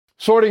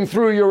Sorting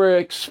through your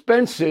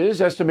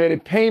expenses,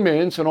 estimated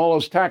payments, and all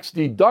those tax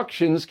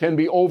deductions can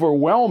be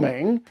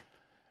overwhelming,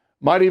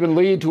 might even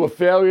lead to a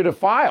failure to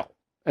file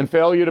and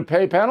failure to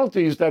pay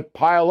penalties that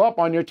pile up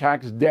on your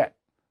tax debt.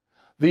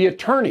 The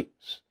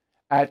attorneys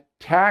at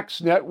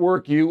Tax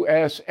Network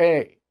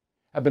USA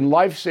have been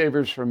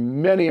lifesavers for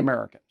many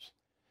Americans.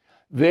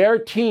 Their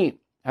team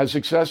has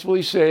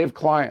successfully saved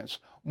clients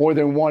more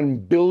than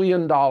 $1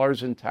 billion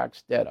in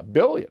tax debt. $1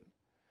 billion.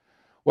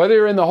 Whether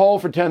you're in the hole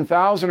for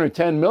 $10,000 or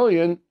 $10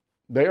 million,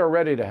 they are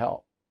ready to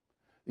help.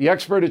 The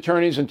expert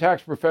attorneys and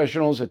tax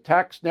professionals at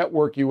Tax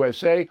Network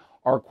USA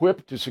are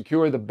equipped to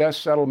secure the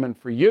best settlement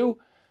for you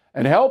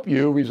and help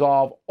you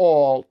resolve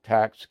all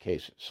tax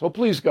cases. So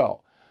please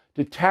go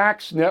to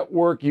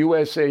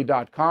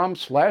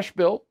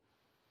taxnetworkusa.com/bill,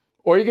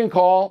 or you can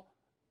call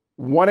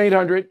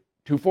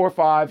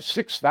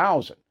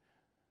 1-800-245-6000.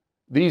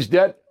 These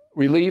debt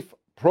relief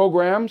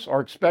programs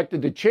are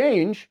expected to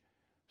change,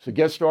 so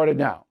get started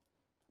now.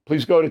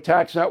 Please go to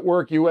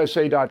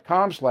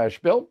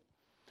taxnetworkusa.com/bill,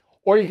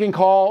 or you can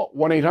call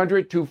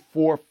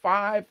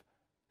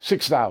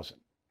 1-800-245-6000.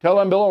 Tell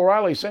them Bill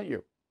O'Reilly sent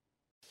you.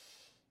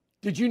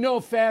 Did you know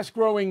Fast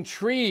Growing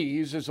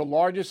Trees is the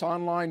largest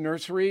online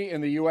nursery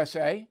in the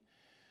USA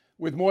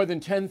with more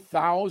than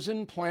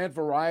 10,000 plant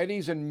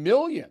varieties and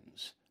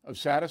millions of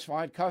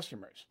satisfied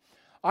customers?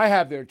 I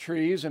have their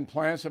trees and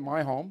plants at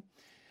my home,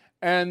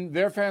 and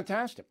they're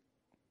fantastic.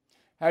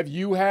 Have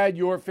you had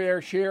your fair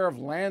share of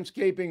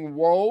landscaping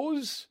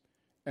woes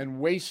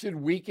and wasted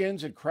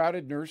weekends at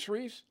crowded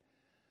nurseries?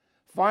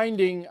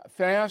 Finding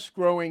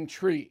fast-growing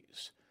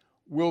trees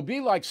will be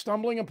like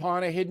stumbling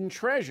upon a hidden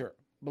treasure,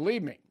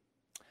 believe me.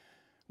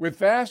 With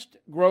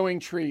fast-growing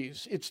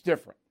trees, it's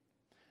different.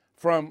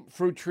 From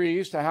fruit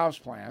trees to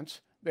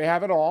houseplants, they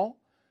have it all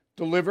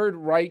delivered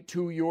right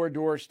to your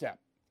doorstep.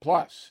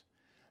 Plus,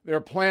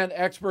 their plant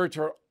experts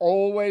are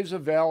always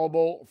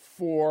available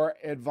for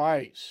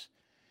advice.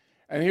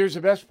 And here's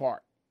the best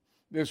part.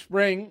 This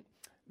spring,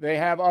 they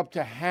have up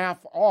to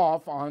half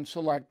off on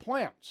select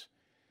plants.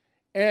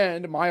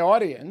 And my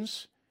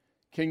audience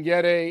can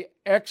get an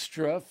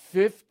extra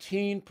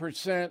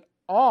 15%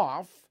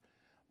 off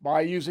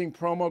by using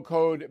promo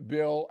code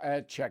BILL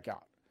at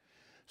checkout.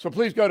 So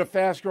please go to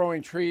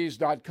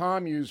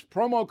fastgrowingtrees.com, use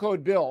promo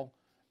code BILL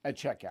at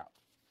checkout.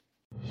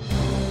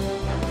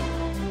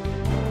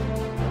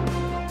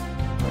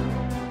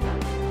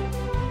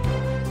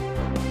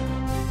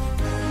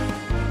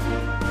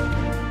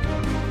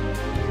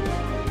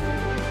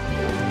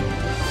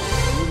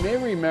 You may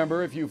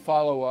remember, if you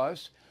follow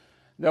us,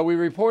 that we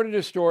reported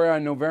a story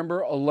on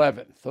November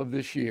 11th of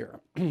this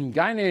year. A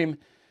guy named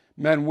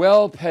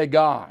Manuel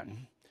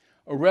Pagan,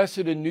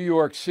 arrested in New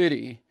York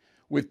City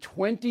with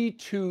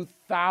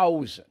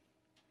 22,000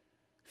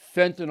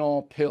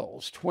 fentanyl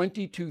pills.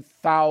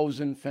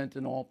 22,000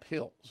 fentanyl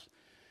pills.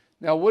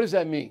 Now, what does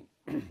that mean?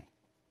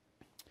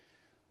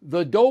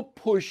 The dope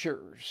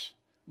pushers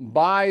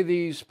buy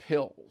these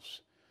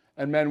pills,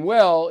 and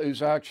Manuel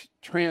is actually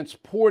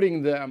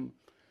transporting them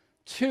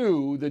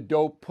to the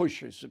dope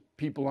pushers, the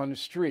people on the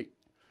street.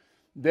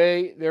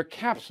 They're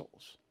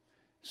capsules.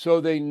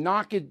 So they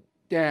knock it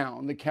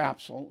down, the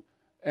capsule,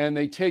 and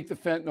they take the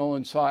fentanyl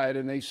inside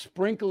and they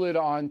sprinkle it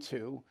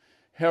onto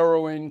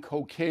heroin,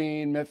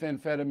 cocaine,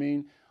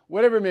 methamphetamine,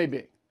 whatever it may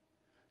be,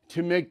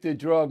 to make the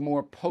drug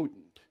more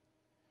potent.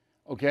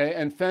 Okay?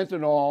 And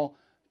fentanyl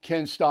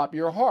can stop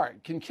your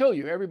heart, can kill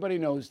you. Everybody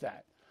knows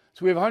that.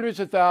 So we have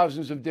hundreds of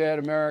thousands of dead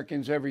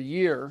Americans every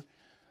year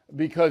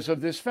because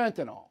of this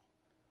fentanyl.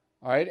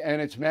 All right? And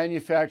it's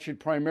manufactured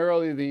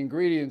primarily, the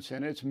ingredients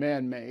in it, it's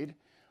man-made,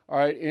 all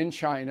right, in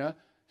China,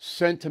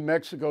 sent to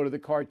Mexico to the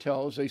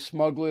cartels. They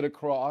smuggle it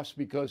across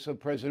because of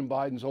President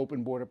Biden's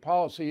open border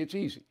policy. It's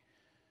easy.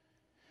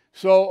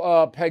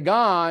 So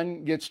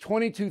Pagan gets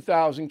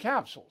 22,000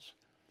 capsules,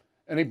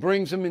 and he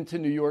brings them into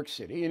New York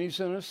City, and he's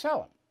going to sell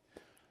them.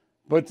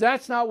 But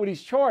that's not what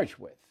he's charged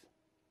with.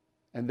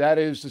 And that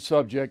is the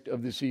subject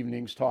of this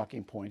evening's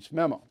Talking Points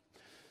memo.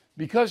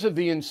 Because of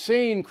the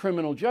insane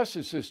criminal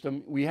justice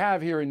system we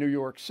have here in New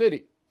York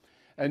City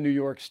and New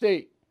York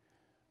State,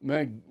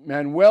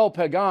 Manuel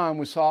Pagan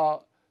was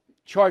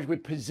charged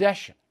with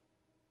possession,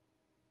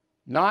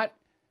 not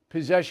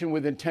possession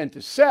with intent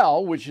to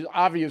sell, which is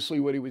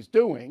obviously what he was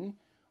doing,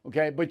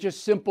 okay, but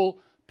just simple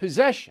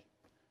possession.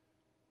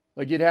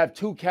 Like you'd have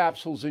 2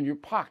 capsules in your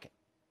pocket.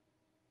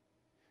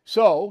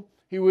 So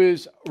he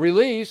was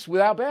released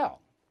without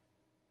bail.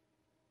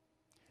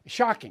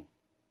 Shocking.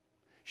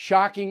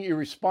 Shocking,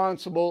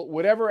 irresponsible,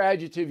 whatever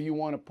adjective you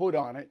want to put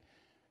on it.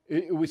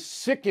 It was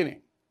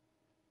sickening,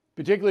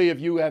 particularly if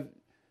you have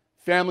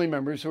family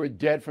members who are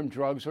dead from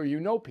drugs or you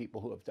know people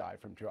who have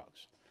died from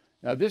drugs.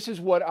 Now, this is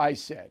what I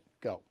said.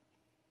 Go.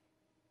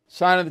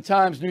 Sign of the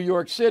Times, New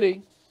York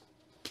City.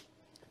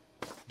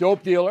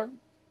 Dope dealer,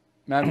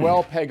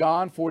 Manuel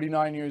Pagan,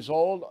 49 years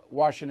old,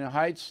 Washington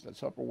Heights,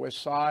 that's Upper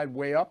West Side,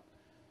 way up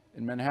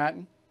in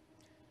Manhattan.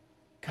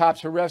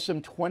 Cops arrest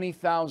him,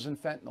 20,000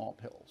 fentanyl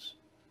pills.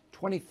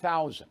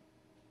 20,000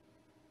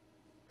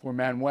 for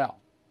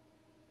Manuel.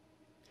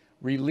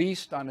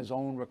 released on his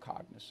own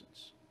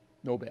recognizance.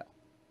 No bail.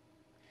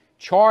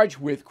 Charged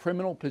with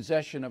criminal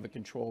possession of a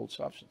controlled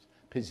substance.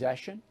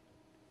 Possession?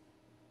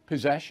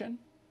 Possession?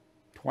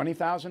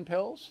 20,000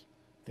 pills?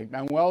 Think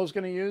Manuel is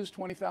going to use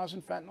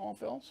 20,000 fentanyl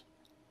pills?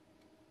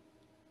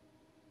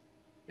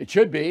 It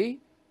should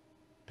be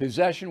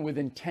possession with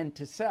intent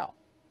to sell.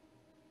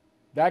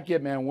 That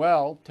get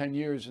Manuel 10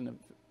 years in the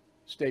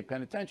state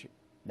penitentiary.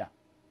 No.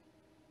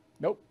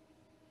 Nope.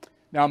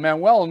 Now,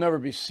 Manuel will never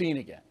be seen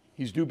again.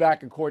 He's due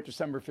back in court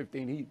December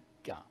 15. He's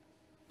gone.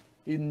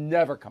 He'd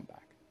never come back.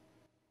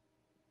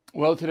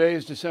 Well, today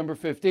is December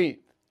 15th,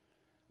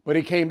 but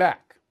he came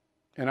back,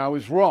 and I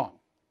was wrong.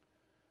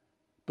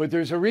 But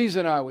there's a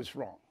reason I was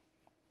wrong,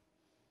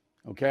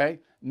 okay?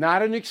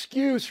 Not an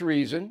excuse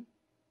reason,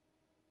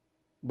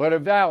 but a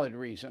valid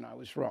reason I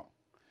was wrong.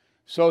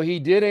 So he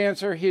did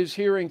answer his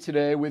hearing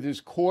today with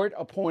his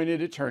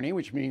court-appointed attorney,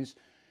 which means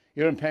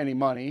he doesn't pay any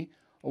money,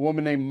 a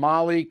woman named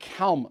Molly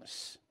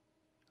Kalmus,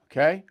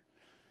 okay?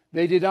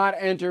 They did not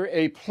enter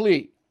a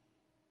plea.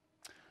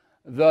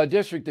 The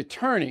district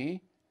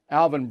attorney,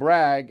 Alvin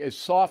Bragg, as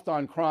soft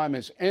on crime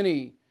as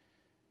any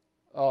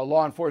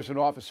law enforcement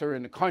officer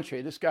in the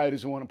country. This guy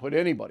doesn't want to put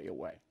anybody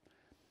away.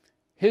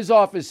 His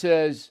office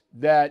says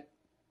that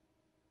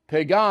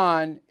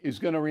Pagan is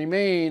going to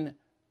remain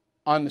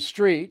on the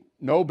street,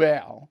 no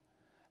bail,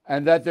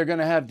 and that they're going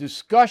to have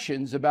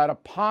discussions about a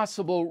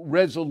possible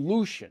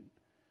resolution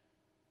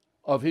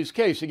of his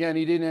case. Again,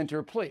 he didn't enter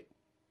a plea.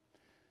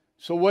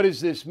 So what does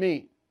this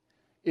mean?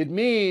 It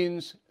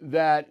means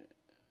that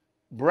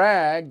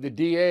Bragg, the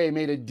DA,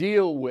 made a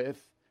deal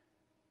with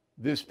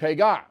this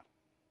Pagan,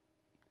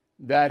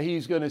 that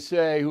he's going to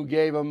say who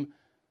gave him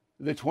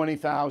the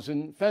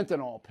 20,000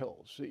 fentanyl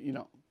pills. You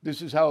know,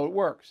 this is how it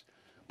works.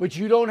 But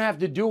you don't have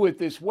to do it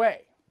this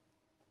way.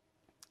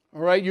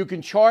 All right, you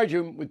can charge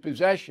him with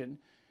possession,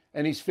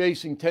 and he's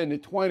facing 10 to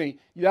 20.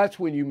 That's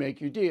when you make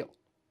your deal.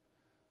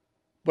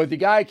 But the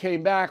guy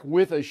came back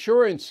with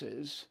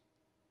assurances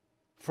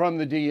from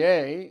the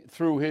DA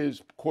through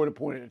his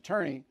court-appointed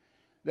attorney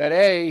that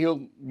A,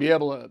 he'll be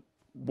able to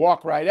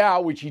walk right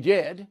out, which he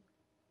did,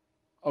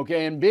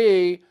 okay, and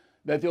B,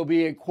 that there'll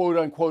be a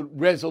quote-unquote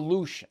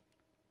resolution.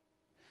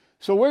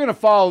 So we're going to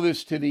follow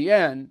this to the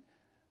end,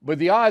 but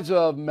the odds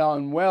of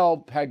Manuel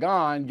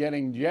Pagan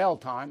getting jail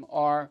time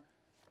are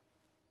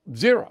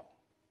 0.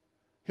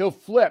 He'll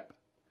flip.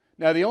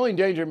 Now, the only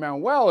danger of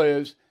Manuel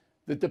is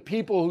that the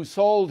people who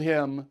sold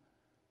him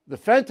the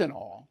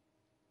fentanyl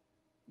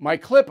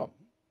might clip him.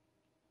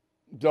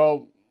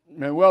 So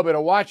Manuel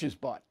better watch his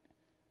butt,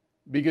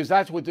 because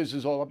that's what this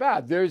is all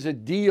about. There's a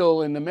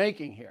deal in the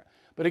making here.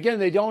 But again,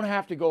 they don't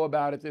have to go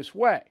about it this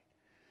way.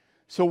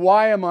 So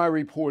why am I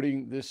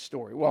reporting this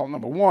story? Well,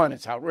 number one,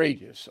 it's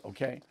outrageous,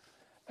 okay?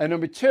 And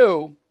number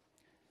two,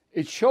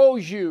 it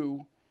shows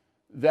you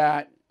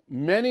that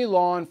many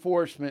law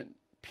enforcement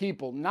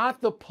people,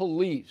 not the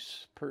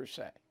police per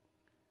se,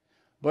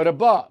 but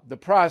above, the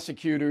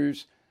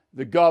prosecutors,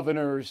 the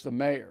governors, the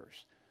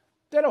mayors,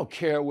 they don't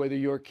care whether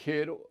your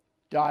kid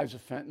dies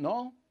of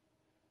fentanyl.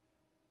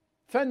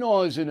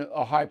 Fentanyl isn't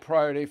a high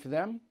priority for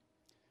them.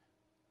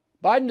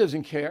 Biden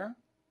doesn't care.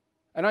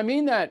 And I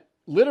mean that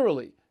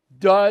literally,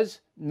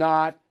 does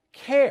not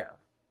care.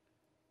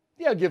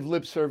 Yeah, give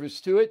lip service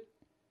to it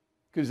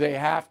because they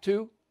have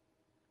to.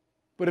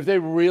 But if they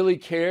really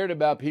cared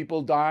about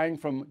people dying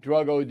from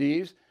drug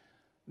ODs,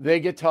 they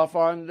get tough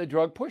on the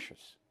drug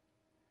pushers.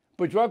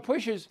 But drug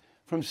pushers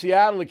from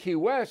Seattle to Key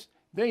West,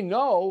 they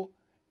know,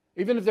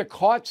 even if they're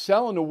caught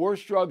selling the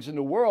worst drugs in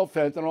the world,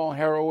 fentanyl,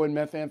 heroin,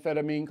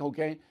 methamphetamine,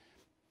 cocaine,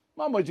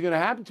 not much is going to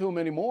happen to them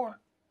anymore.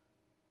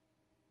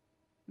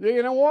 They're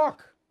going to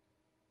walk.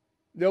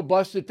 They'll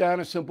bust it down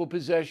a simple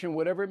possession,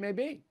 whatever it may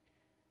be.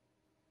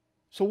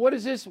 So what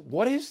is this?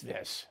 What is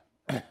this?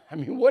 I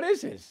mean, what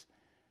is this?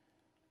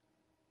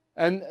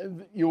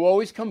 And you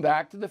always come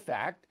back to the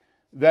fact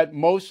that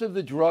most of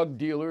the drug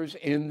dealers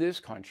in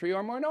this country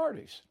are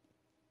minorities.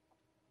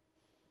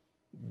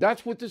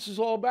 That's what this is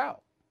all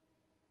about.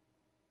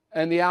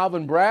 And the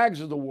Alvin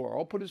Braggs of the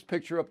world, put his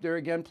picture up there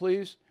again,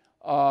 please.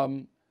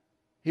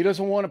 He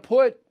doesn't want to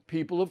put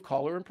people of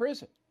color in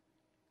prison.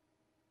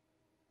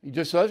 He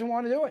just doesn't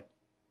want to do it.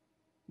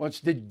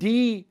 Wants to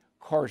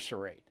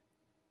decarcerate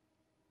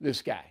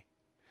this guy.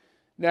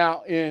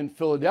 Now, in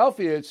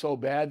Philadelphia, it's so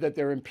bad that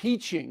they're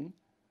impeaching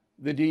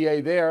the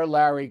DA there,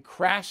 Larry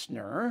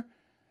Krasner,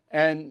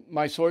 and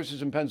my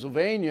sources in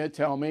Pennsylvania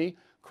tell me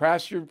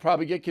Krasner would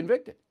probably get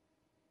convicted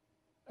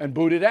and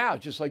booted out,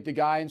 just like the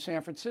guy in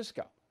San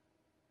Francisco.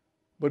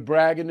 But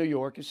Bragg in New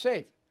York is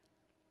safe.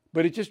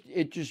 But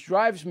it just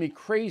drives me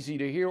crazy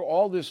to hear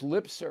all this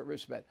lip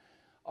service about,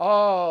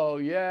 oh,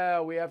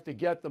 yeah, we have to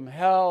get them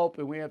help,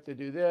 and we have to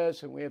do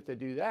this, and we have to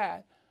do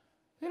that.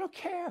 They don't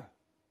care.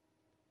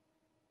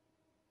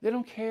 They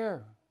don't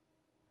care.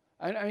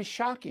 I mean,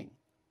 shocking.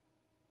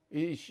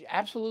 It's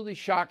absolutely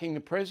shocking. The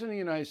President of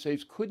the United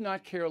States could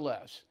not care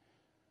less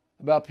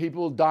about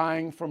people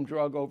dying from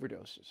drug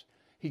overdoses.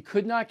 He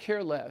could not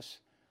care less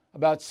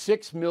about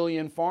 6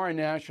 million foreign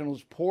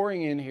nationals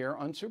pouring in here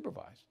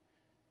unsupervised.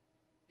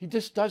 He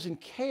just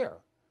doesn't care.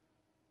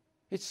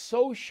 It's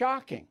so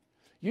shocking.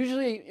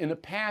 Usually in the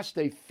past,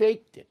 they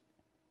faked it.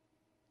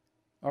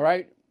 All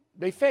right?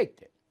 They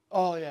faked it.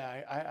 Oh,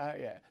 yeah,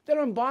 yeah. They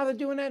don't bother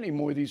doing that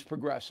anymore, these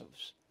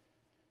progressives.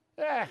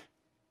 We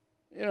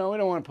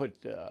don't want to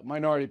put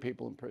minority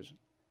people in prison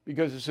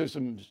because the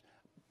system's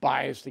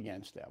biased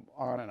against them.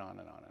 On and on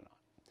and on and on.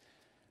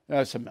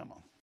 That's a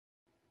memo.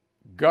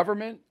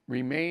 Government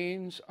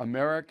remains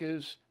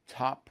America's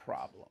top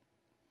problem.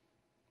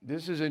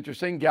 This is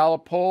interesting.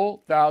 Gallup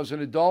poll,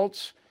 1,000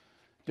 adults.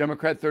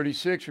 Democrat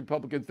 36,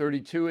 Republican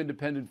 32,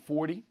 Independent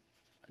 40.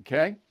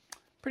 Okay?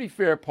 Pretty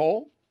fair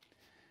poll.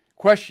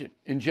 Question,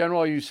 in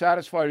general, are you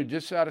satisfied or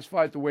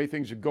dissatisfied with the way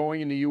things are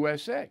going in the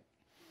USA?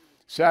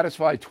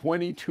 Satisfied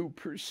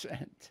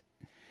 22%.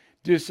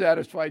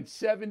 Dissatisfied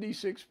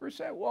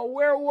 76%. Well,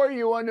 where were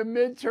you on the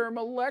midterm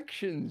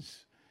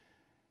elections?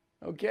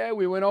 Okay,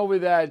 we went over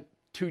that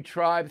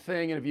two-tribe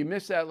thing, and if you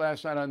missed that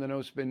last night on the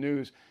No Spin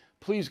News,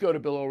 please go to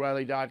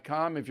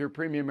BillO'Reilly.com. If you're a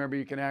premium member,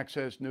 you can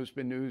access No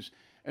Spin News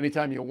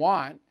anytime you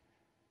want.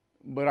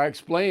 But I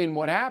explained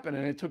what happened,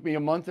 and it took me a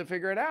month to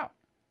figure it out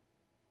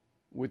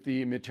with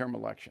the midterm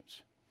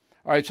elections.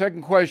 All right,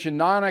 second question,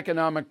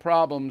 non-economic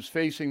problems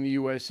facing the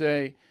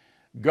USA.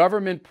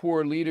 Government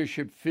poor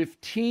leadership,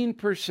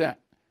 15%.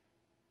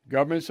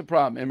 Government's the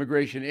problem.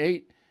 Immigration,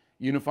 8%.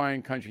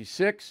 Unifying country,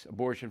 6%.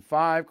 Abortion,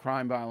 5%.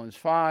 Crime, violence,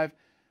 5%.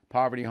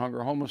 Poverty,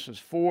 hunger, homelessness,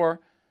 4%.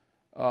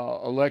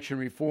 Election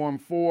reform,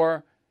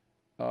 4%.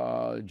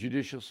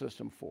 Judicial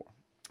system, 4%.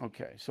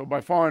 Okay, so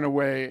by far and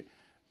away,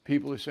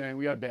 people are saying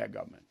we got bad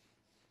government.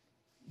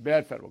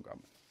 Bad federal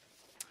government.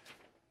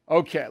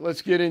 Okay,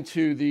 let's get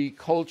into the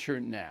culture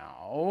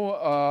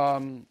now.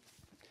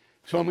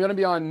 So I'm going to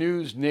be on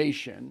News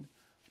Nation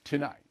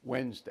tonight,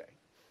 Wednesday,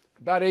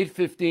 about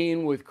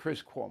 8:15 with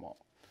Chris Cuomo.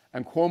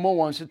 And Cuomo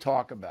wants to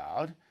talk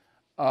about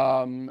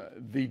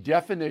the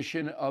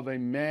definition of a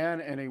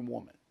man and a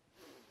woman.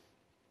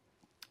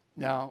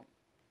 Now,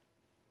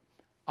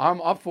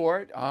 I'm up for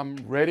it. I'm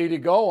ready to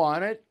go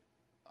on it.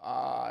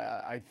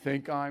 I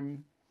think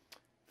I'm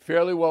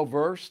fairly well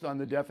versed on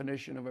the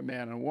definition of a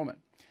man and a woman.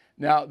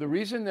 Now, the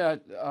reason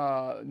that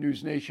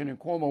News Nation and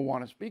Cuomo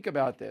want to speak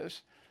about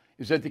this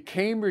is that the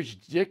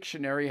Cambridge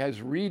Dictionary has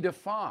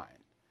redefined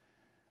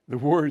the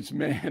words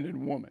man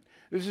and woman.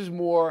 This is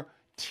more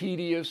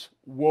tedious,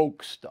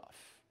 woke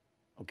stuff.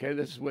 Okay,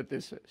 this is what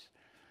this is.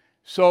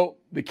 So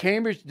the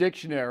Cambridge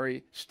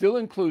Dictionary still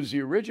includes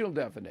the original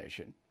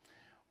definition,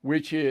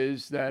 which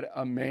is that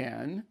a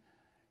man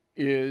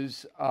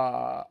is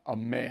a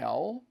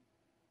male,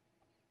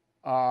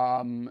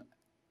 and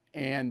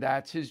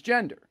that's his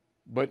gender.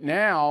 But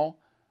now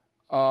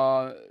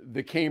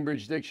the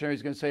Cambridge Dictionary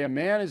is going to say a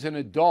man is an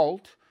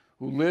adult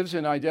who lives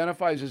and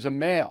identifies as a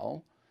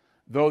male,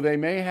 though they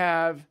may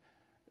have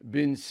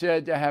been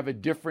said to have a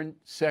different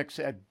sex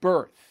at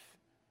birth.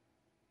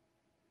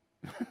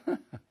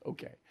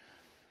 Okay.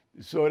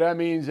 So that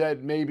means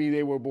that maybe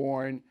they were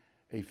born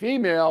a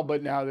female,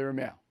 but now they're a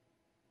male.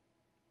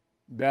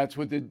 That's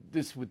what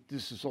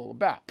this is all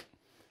about.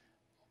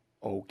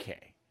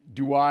 Okay.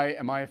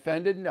 Am I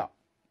offended? No.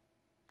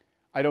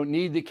 I don't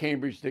need the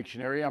Cambridge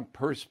Dictionary. I'm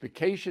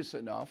perspicacious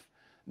enough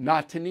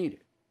not to need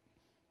it.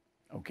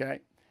 Okay.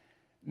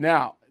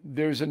 Now,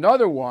 there's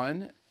another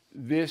one.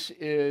 This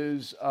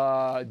is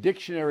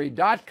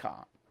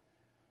dictionary.com.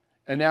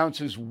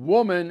 Announces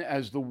woman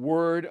as the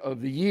word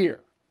of the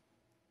year.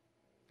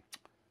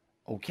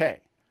 Okay.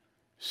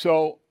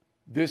 So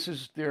this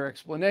is their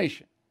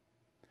explanation.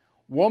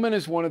 Woman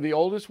is one of the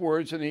oldest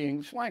words in the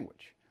English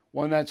language,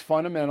 one that's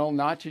fundamental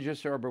not to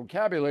just our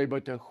vocabulary,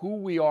 but to who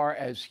we are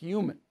as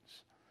humans.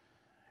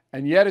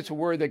 And yet it's a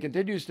word that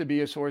continues to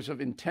be a source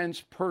of intense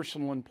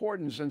personal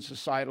importance and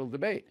societal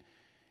debate.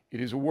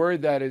 It is a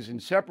word that is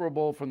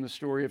inseparable from the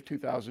story of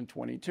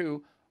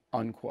 2022,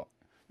 unquote.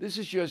 This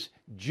is just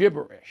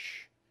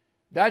gibberish.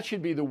 That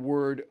should be the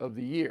word of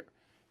the year.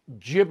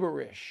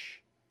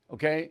 Gibberish,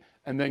 okay?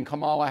 And then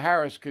Kamala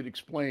Harris could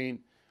explain,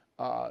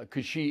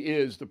 because she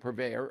is the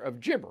purveyor of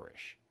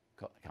gibberish,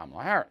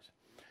 Kamala Harris.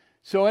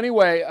 So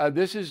anyway,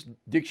 this is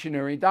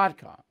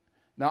dictionary.com.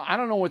 Now, I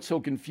don't know what's so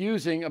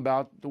confusing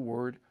about the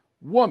word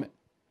woman.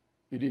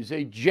 It is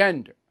a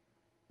gender.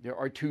 There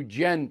are two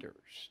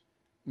genders,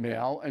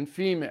 male and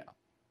female.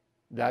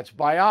 That's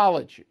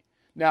biology.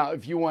 Now,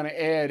 if you want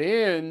to add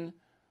in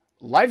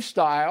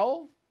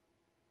lifestyle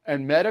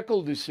and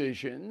medical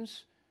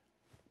decisions,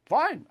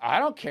 fine, I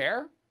don't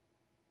care.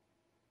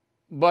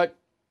 But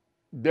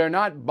they're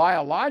not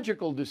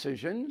biological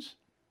decisions.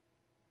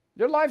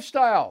 They're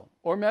lifestyle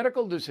or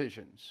medical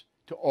decisions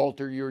to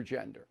alter your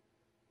gender.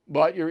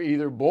 But you're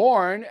either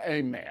born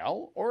a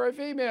male or a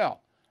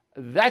female.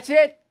 That's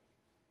it.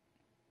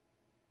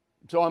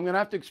 So I'm going to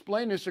have to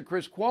explain this to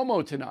Chris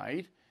Cuomo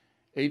tonight,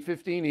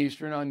 8:15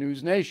 Eastern on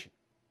News Nation.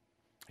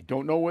 I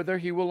don't know whether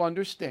he will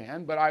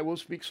understand, but I will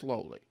speak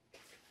slowly.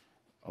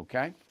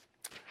 Okay?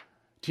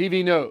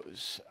 TV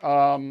news.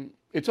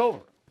 It's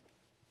over.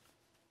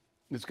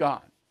 It's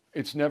gone.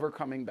 It's never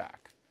coming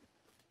back.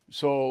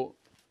 So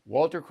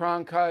Walter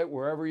Cronkite,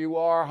 wherever you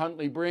are,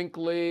 Huntley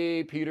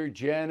Brinkley, Peter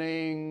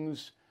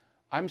Jennings,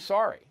 I'm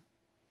sorry.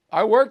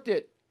 I worked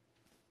it.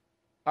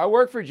 I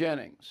worked for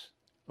Jennings,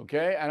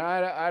 okay? And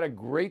I had a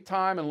great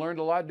time and learned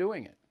a lot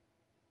doing it.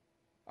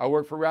 I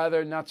worked for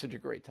rather not such a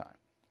great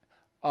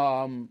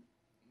time.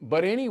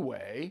 But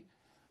anyway,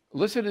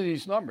 listen to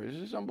these numbers.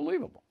 This is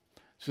unbelievable.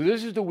 So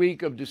this is the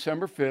week of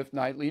December 5th,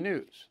 nightly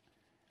news.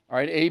 All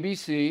right,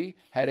 ABC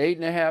had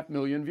 8.5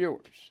 million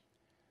viewers.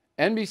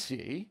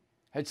 NBC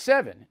had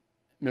 7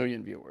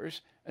 million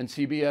viewers, and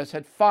CBS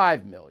had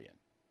 5 million,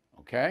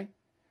 okay?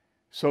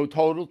 So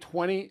total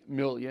 20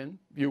 million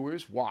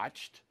viewers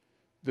watched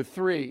the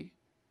 3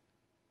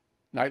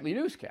 nightly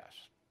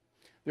newscasts.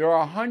 There are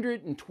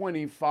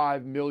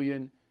 125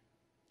 million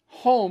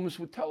homes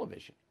with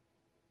television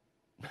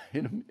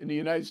in the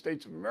United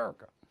States of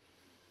America.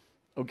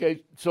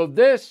 Okay, so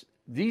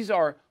these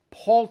are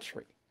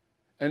paltry,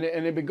 and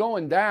they've been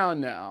going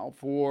down now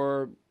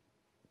for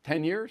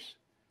 10 years.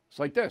 It's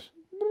like this,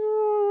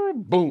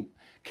 boom.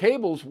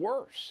 Cable's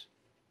worse.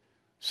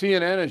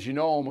 CNN, as you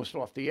know, almost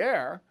off the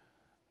air.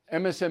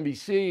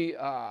 MSNBC,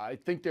 I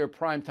think their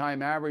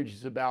primetime average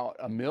is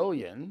about 1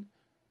 million.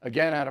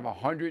 Again, out of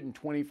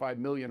 125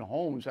 million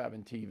homes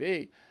having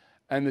TV.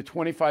 And the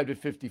 25 to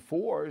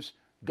 54s,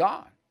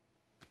 gone.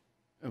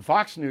 And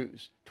Fox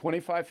News,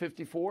 25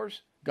 54s,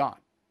 gone.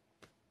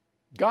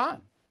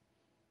 Gone.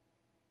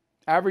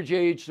 Average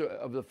age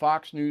of the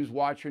Fox News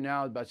watcher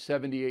now is about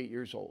 78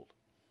 years old.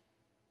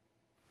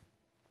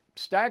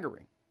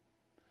 Staggering.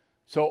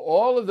 So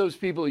all of those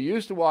people who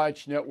used to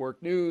watch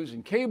network news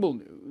and cable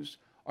news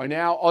are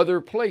now other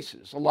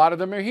places. A lot of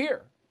them are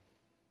here,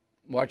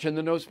 watching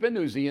the No Spin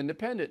News, the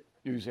independent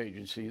news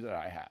agency that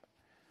I have.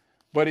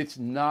 But it's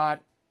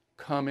not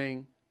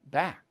coming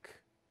back.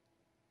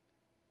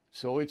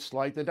 So it's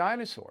like the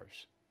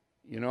dinosaurs,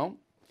 you know?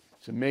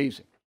 It's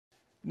amazing.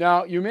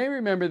 Now, you may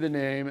remember the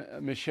name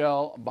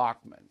Michelle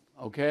Bachmann,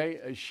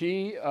 okay?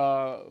 She,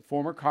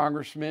 former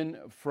congressman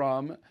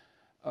from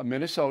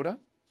Minnesota,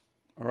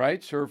 all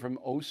right, served from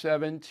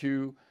 2007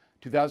 to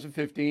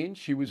 2015.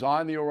 She was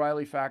on the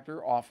O'Reilly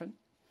Factor often.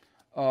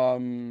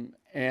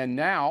 And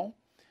now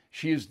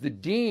she is the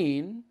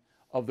dean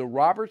of the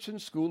Robertson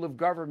School of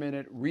Government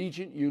at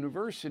Regent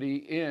University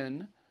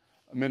in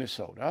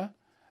Minnesota.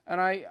 And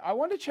I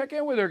want to check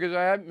in with her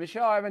because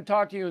Michelle, I haven't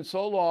talked to you in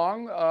so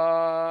long.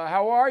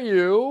 How are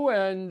you?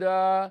 And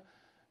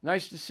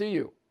nice to see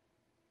you.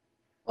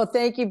 Well,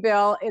 thank you,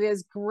 Bill. It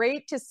is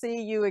great to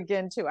see you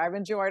again, too. I've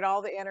enjoyed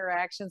all the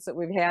interactions that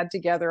we've had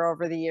together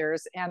over the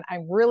years, and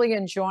I'm really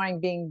enjoying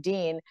being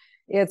dean.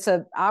 It's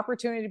an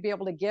opportunity to be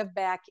able to give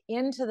back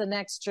into the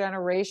next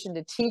generation,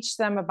 to teach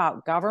them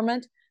about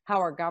government, how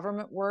our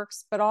government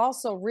works, but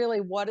also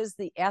really what is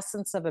the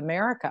essence of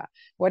America?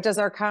 What does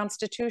our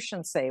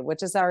Constitution say? What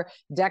does our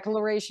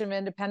Declaration of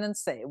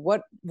Independence say?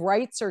 What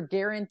rights are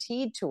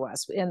guaranteed to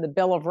us in the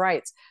Bill of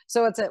Rights?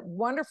 So it's a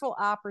wonderful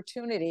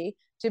opportunity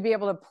to be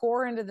able to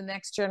pour into the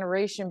next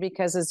generation,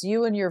 because as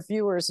you and your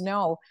viewers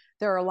know,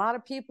 there are a lot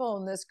of people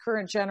in this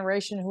current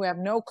generation who have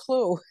no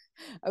clue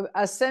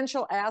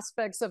essential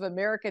aspects of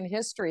American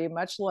history,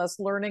 much less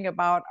learning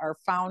about our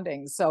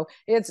founding. So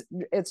it's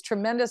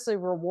tremendously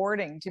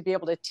rewarding to be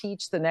able to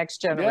teach the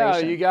next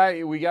generation.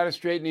 Yeah, we got to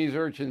straighten these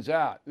urchins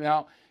out.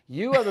 Now,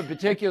 you have a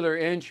particular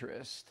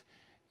interest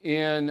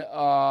in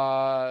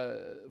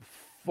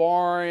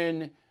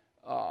foreign,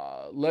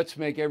 let's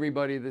make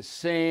everybody the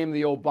same,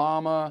 the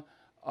Obama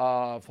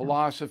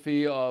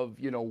philosophy of,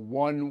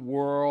 one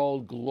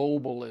world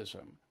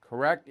globalism,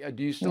 correct?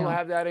 Do you still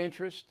have that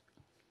interest?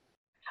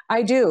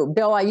 I do,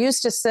 Bill. I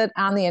used to sit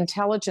on the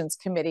Intelligence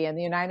Committee in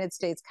the United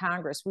States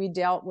Congress. We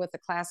dealt with the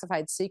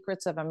classified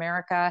secrets of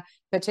America,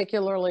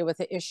 particularly with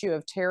the issue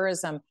of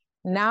terrorism.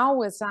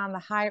 Now it's on the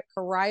high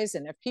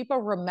horizon. If people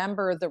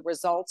remember the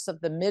results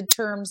of the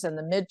midterms and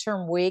the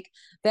midterm week,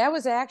 that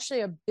was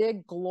actually a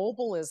big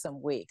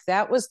globalism week.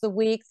 That was the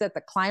week that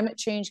the climate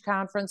change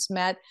conference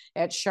met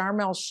at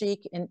Sharm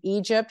el-Sheikh in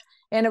Egypt.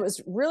 And it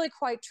was really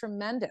quite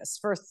tremendous.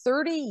 For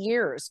 30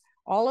 years,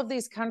 all of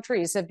these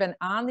countries have been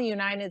on the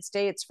United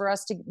States for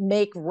us to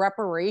make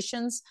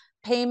reparations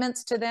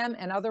payments to them.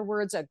 In other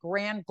words, a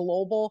grand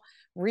global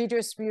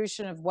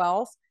redistribution of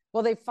wealth.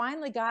 Well, they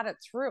finally got it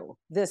through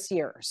this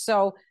year.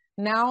 So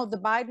now the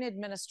Biden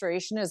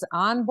administration is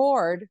on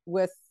board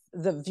with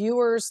the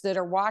viewers that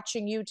are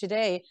watching you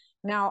today.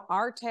 Now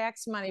our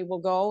tax money will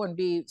go and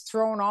be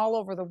thrown all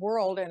over the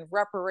world in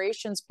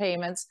reparations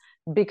payments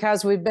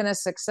because we've been a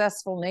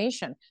successful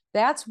nation.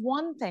 That's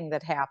one thing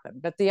that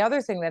happened. But the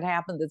other thing that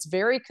happened that's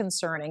very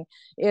concerning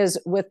is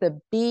with the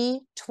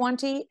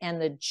B20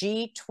 and the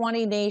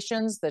G20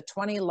 nations, the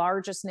 20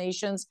 largest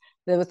nations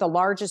with the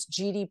largest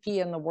GDP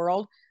in the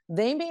world,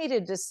 they made a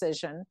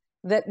decision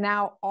that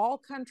now all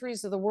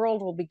countries of the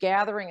world will be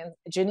gathering in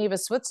Geneva,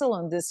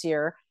 Switzerland this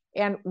year.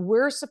 And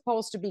we're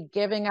supposed to be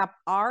giving up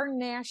our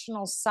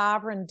national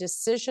sovereign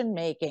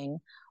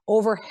decision-making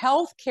over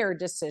healthcare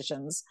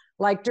decisions,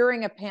 like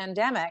during a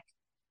pandemic,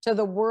 to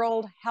the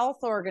World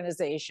Health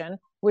Organization,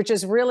 which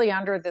is really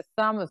under the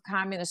thumb of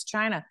Communist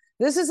China.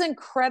 This is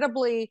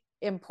incredibly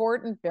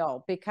important,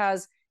 Bill,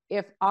 because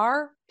if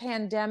our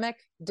pandemic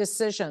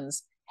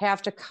decisions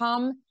have to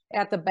come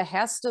at the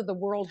behest of the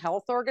World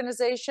Health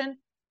Organization,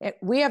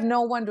 we have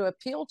no one to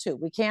appeal to.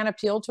 We can't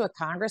appeal to a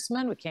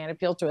congressman. We can't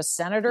appeal to a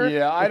senator.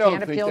 Yeah, I don't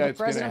think that's going to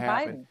President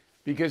happen. Biden.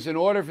 Because in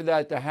order for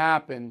that to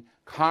happen,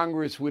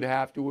 Congress would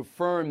have to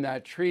affirm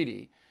that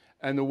treaty.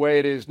 And the way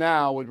it is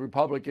now, with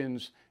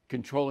Republicans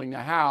controlling the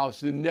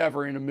House, they're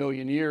never in a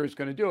million years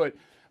going to do it.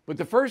 But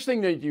the first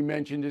thing that you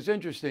mentioned is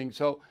interesting.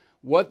 So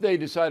what they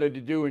decided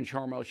to do in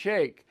Sharm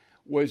el-Sheikh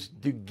was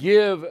to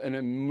give an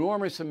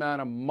enormous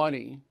amount of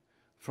money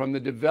from the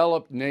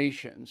developed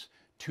nations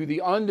to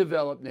the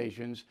undeveloped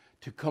nations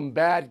to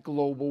combat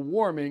global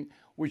warming,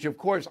 which of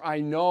course I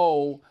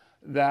know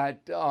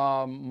that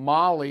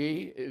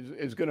Mali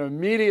is going to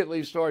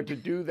immediately start to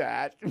do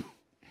that.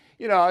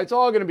 You know, it's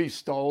all going to be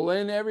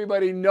stolen.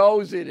 Everybody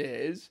knows it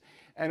is.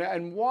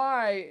 And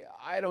why,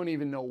 I don't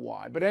even know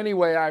why. But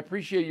anyway, I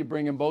appreciate you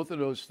bringing both of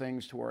those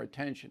things to our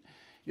attention.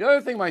 The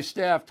other thing my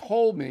staff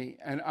told me,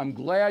 and I'm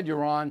glad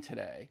you're on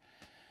today,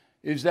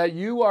 is that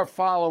you are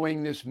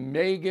following this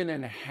Meghan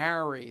and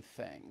Harry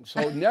thing.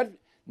 So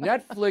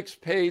Netflix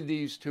paid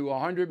these two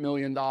 $100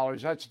 million.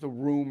 That's the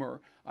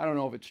rumor. I don't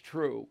know if it's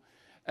true.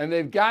 And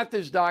they've got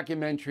this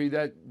documentary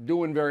that's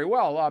doing very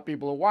well. A lot of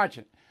people are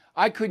watching.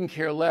 I couldn't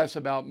care less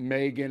about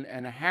Meghan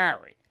and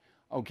Harry,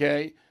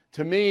 okay?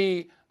 To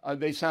me,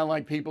 they sound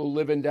like people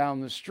living down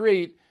the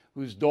street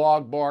whose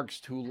dog barks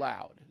too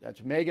loud.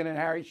 That's Meghan and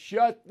Harry.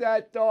 Shut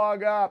that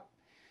dog up.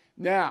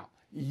 Now,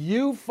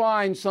 you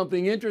find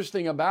something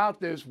interesting about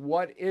this.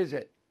 What is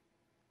it?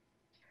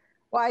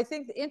 Well, I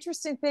think the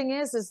interesting thing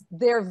is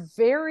they're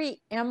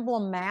very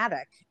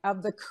emblematic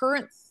of the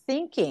current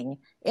thinking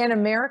in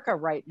America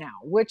right now,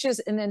 which is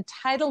an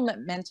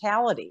entitlement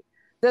mentality,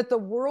 that the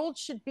world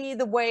should be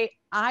the way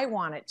I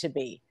want it to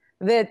be,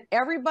 that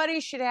everybody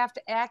should have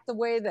to act the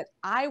way that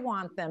I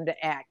want them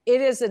to act. It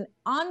is an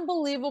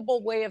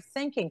unbelievable way of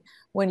thinking.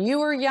 When you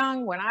were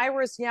young, when I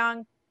was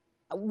young,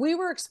 we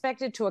were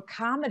expected to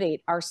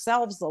accommodate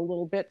ourselves a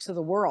little bit to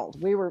the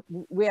world.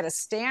 We had a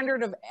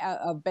standard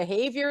of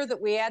behavior that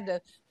we had to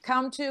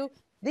come to.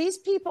 These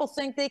people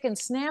think they can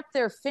snap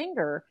their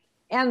finger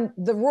and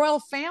the royal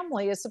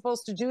family is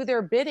supposed to do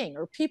their bidding,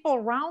 or people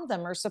around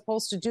them are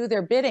supposed to do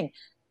their bidding.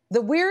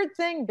 The weird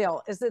thing,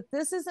 Bill, is that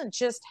this isn't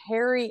just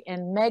Harry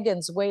and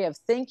Meghan's way of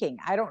thinking.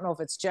 I don't know if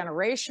it's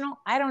generational.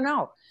 I don't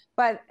know.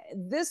 But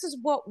this is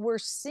what we're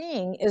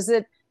seeing, is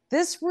that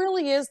this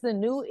really is the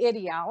new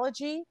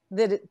ideology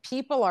that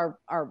people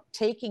are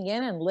taking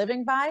in and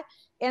living by.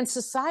 And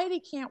society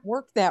can't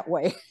work that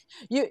way.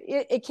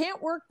 It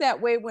can't work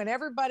that way when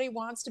everybody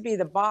wants to be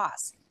the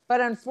boss. But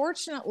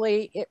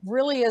unfortunately, it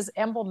really is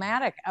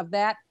emblematic of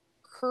that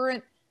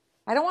current,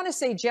 I don't want to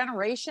say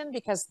generation,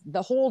 because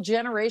the whole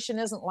generation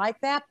isn't like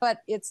that,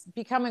 but it's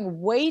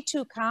becoming way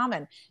too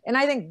common. And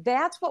I think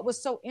that's what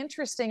was so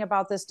interesting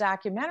about this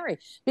documentary,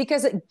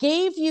 because it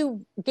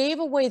gave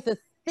away the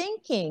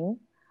thinking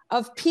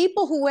of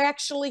people who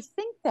actually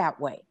think that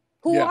way,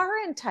 who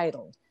are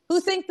entitled, who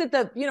think that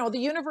the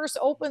universe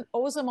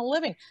owes them a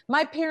living.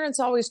 My parents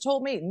always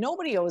told me,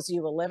 nobody owes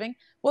you a living.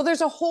 Well, there's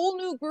a whole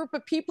new group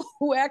of people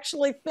who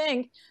actually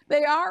think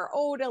they are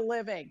owed a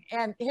living.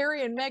 And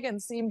Harry and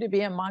Meghan seem to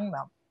be among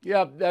them.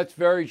 Yeah, that's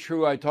very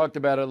true. I talked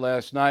about it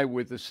last night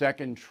with the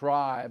second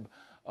tribe,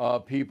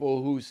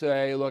 people who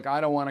say, look,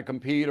 I don't want to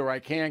compete, or I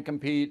can't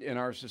compete in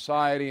our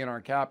society, in our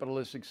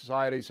capitalistic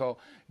society, so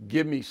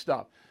give me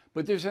stuff.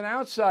 But there's an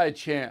outside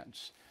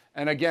chance.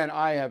 And again,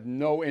 I have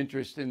no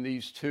interest in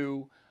these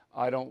two.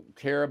 I don't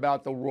care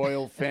about the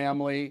royal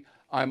family.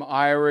 I'm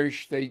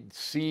Irish. They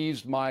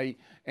seized my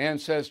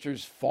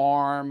ancestors'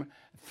 farm,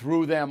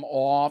 threw them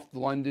off.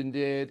 London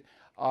did.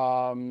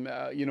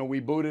 We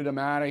booted them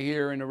out of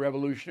here in the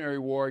Revolutionary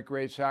War at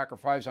great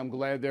sacrifice. I'm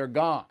glad they're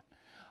gone.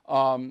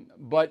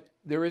 But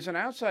there is an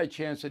outside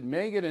chance that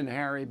Meghan and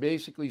Harry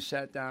basically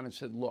sat down and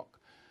said, look,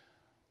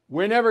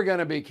 we're never going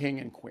to be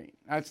king and queen.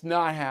 That's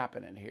not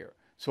happening here.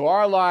 So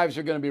our lives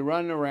are going to be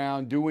running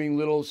around doing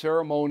little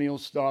ceremonial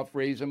stuff,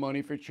 raising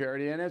money for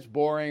charity, and it's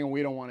boring and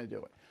we don't want to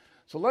do it.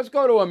 So let's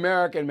go to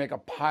America and make a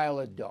pile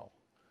of dough.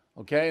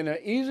 Okay? And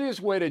the easiest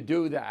way to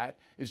do that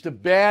is to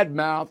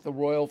badmouth the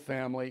royal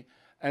family,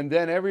 and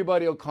then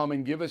everybody will come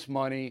and give us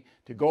money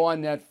to go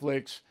on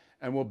Netflix,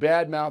 and we'll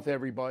badmouth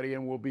everybody,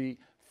 and we'll be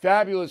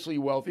fabulously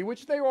wealthy,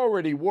 which they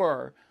already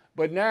were,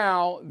 but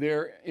now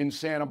they're in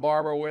Santa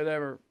Barbara,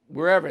 wherever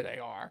they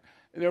are.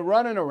 They're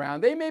running around.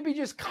 They may be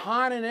just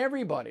conning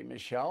everybody,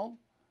 Michelle.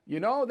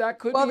 That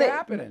could be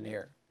happening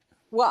here.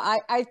 Well,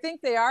 I think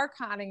they are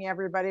conning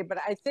everybody, but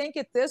I think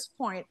at this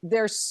point,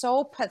 they're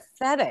so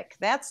pathetic.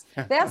 That's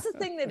the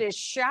thing that is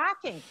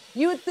shocking.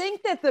 You would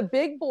think that the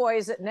big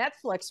boys at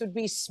Netflix would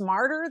be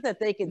smarter, that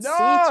they could see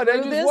through this.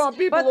 No, they just want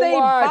people to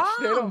watch.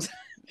 Bombed.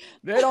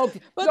 They don't.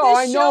 But no,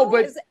 I know,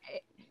 but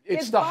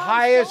it's the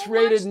highest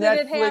rated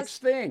Netflix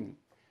thing.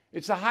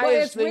 It's the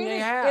highest thing they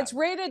have. It's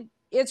rated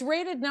It's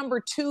rated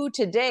 #2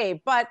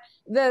 today, but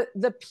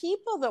the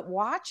people that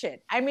watch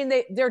it, I mean,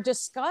 they're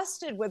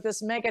disgusted with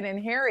this Meghan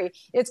and Harry.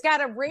 It's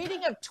got a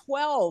rating of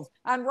 12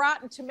 on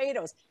Rotten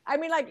Tomatoes. I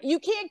mean, like, you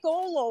can't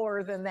go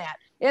lower than that.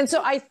 And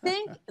so I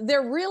think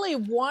they're really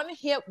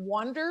one-hit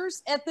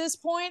wonders at this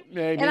point.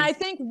 Maybe. And I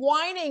think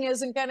whining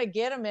isn't going to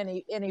get them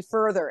any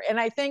further. And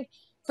I think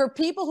for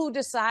people who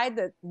decide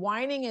that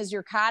whining is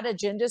your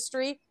cottage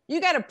industry, you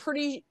got a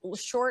pretty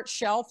short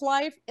shelf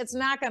life. It's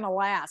not going to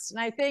last. And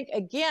I think,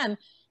 again,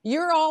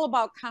 you're all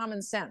about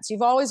common sense.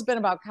 You've always been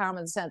about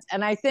common sense.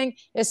 And I think,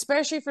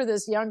 especially for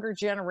this younger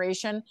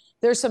generation,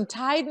 there's some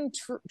tried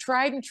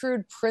and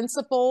true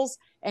principles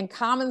and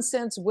common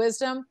sense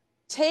wisdom.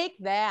 Take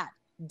that.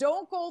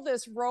 Don't go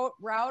this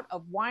route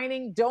of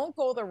whining. Don't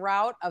go the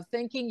route of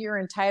thinking you're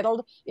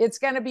entitled. It's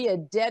going to be a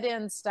dead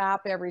end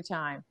stop every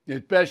time.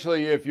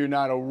 Especially if you're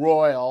not a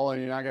royal and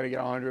you're not going to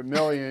get 100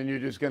 million, you're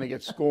just going to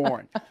get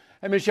scorned.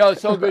 Hey, Michelle, it's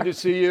so good to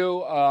see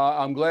you.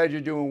 I'm glad you're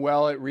doing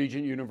well at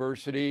Regent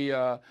University,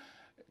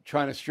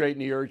 trying to straighten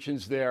the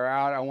urchins there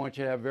out. I want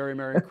you to have a very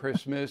Merry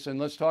Christmas, and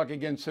let's talk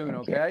again soon,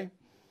 okay?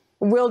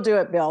 We'll do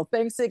it, Bill.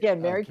 Thanks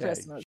again. Merry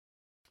Christmas.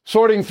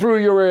 Sorting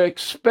through your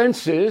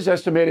expenses,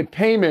 estimated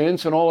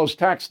payments, and all those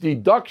tax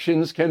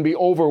deductions can be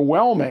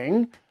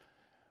overwhelming.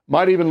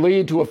 Might even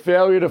lead to a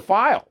failure to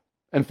file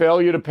and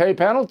failure to pay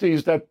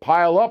penalties that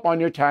pile up on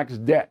your tax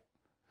debt.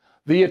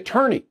 The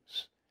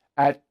attorneys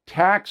at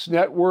Tax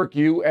Network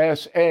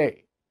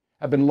USA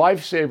have been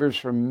lifesavers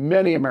for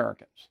many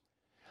Americans.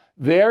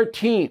 Their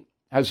team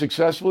has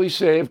successfully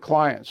saved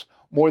clients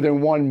more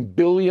than $1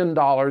 billion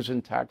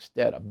in tax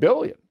debt. $1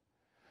 billion.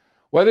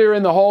 Whether you're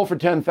in the hole for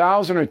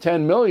 10,000 or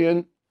 10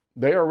 million,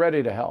 they are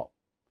ready to help.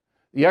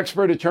 The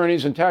expert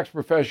attorneys and tax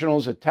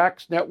professionals at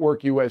Tax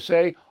Network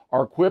USA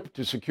are equipped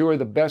to secure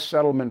the best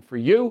settlement for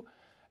you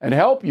and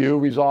help you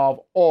resolve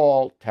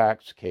all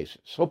tax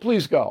cases. So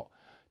please go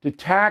to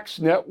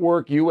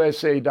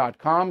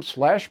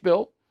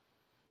taxnetworkusa.com/bill,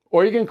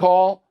 or you can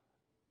call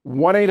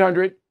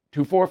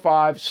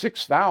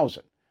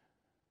 1-800-245-6000.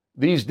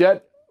 These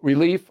debt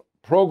relief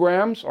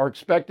programs are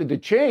expected to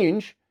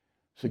change,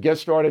 so get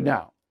started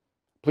now.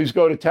 Please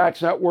go to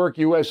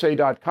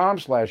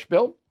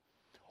taxnetworkusa.com/bill,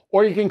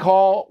 or you can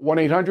call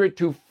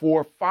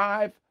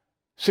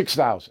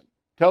 1-800-245-6000.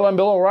 Tell them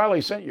Bill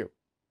O'Reilly sent you.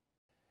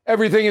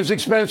 Everything is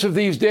expensive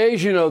these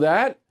days, you know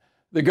that.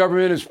 The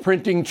government is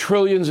printing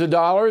trillions of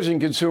dollars and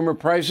consumer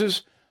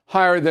prices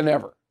higher than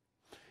ever.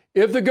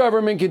 If the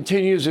government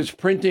continues its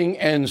printing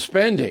and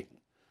spending,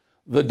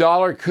 the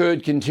dollar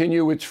could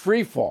continue its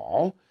free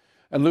fall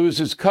and lose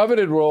its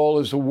coveted role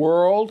as the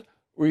world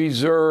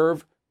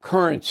reserve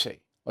currency.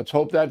 Let's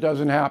hope that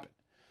doesn't happen.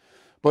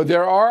 But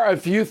there are a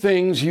few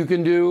things you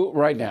can do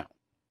right now.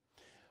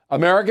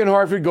 American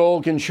Hartford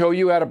Gold can show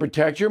you how to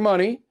protect your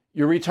money,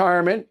 your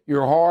retirement,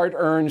 your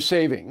hard-earned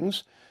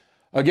savings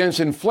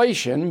against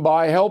inflation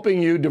by helping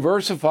you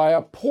diversify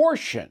a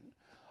portion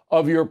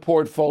of your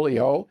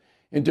portfolio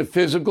into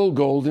physical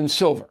gold and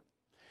silver.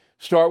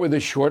 Start with a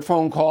short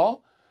phone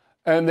call,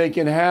 and they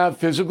can have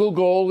physical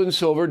gold and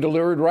silver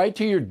delivered right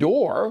to your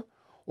door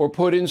or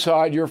put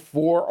inside your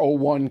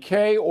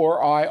 401k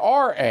or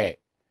IRA.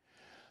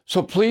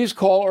 So please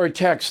call or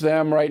text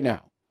them right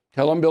now.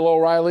 Tell them Bill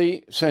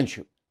O'Reilly sent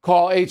you.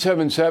 Call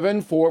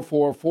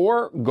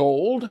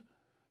 877-444-GOLD,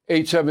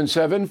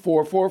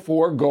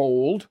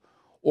 877-444-GOLD,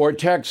 or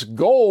text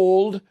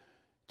GOLD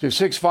to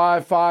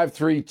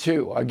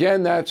 65532.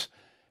 Again, that's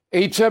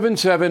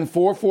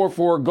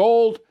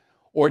 877-444-GOLD,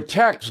 or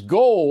text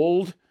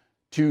GOLD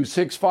to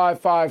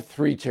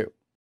 65532.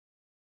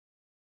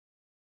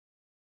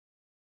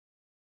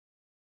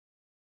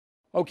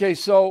 Okay,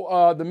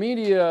 so the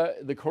media,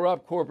 the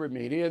corrupt corporate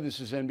media, this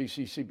is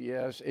NBC,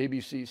 CBS,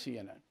 ABC,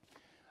 CNN.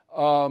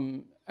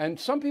 And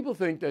some people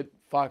think that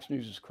Fox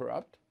News is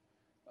corrupt.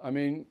 I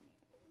mean,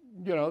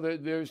 you know,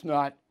 there's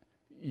not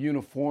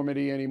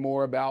uniformity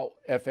anymore about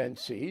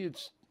FNC.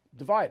 It's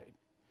divided.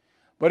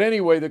 But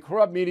anyway, the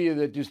corrupt media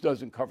that just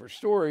doesn't cover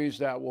stories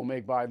that will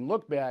make Biden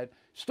look bad,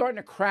 starting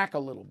to crack a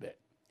little bit.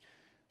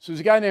 So there's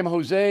a guy named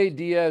Jose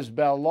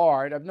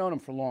Diaz-Balart. I've known him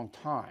for a long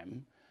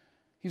time.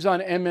 He's on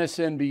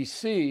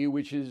MSNBC,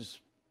 which is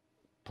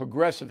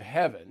progressive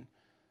heaven.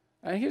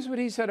 And here's what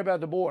he said about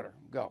the border.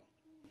 Go.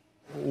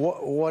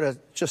 What a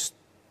just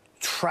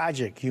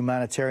tragic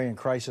humanitarian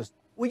crisis.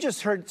 We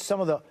just heard some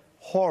of the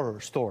horror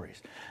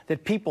stories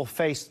that people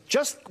face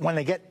just when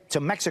they get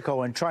to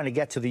Mexico and trying to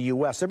get to the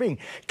U.S. They're being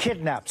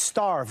kidnapped,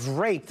 starved,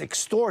 raped,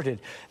 extorted.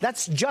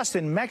 That's just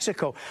in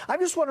Mexico. I'm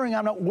just wondering,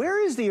 Anna,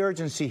 where is the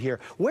urgency here?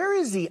 Where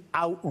is the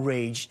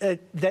outrage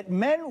that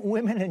men,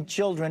 women, and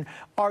children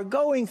are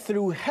going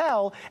through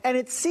hell? And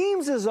it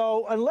seems as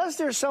though, unless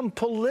there's some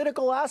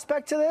political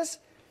aspect to this,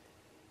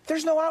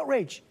 there's no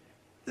outrage.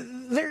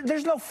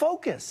 There's no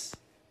focus.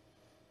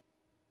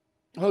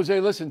 Jose,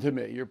 listen to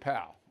me, your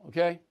pal,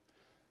 okay?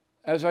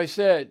 As I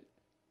said,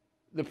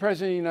 the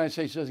President of the United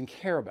States doesn't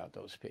care about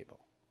those people,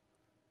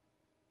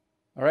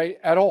 all right,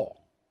 at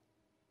all.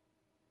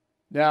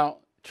 Now,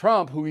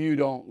 Trump, who you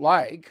don't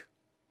like,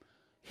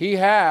 he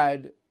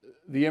had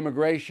the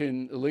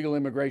illegal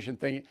immigration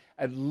thing,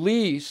 at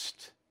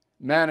least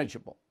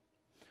manageable.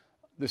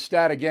 The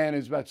stat, again,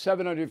 is about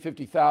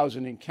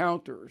 750,000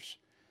 encounters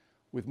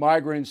with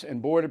migrants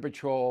and Border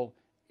Patrol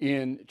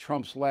in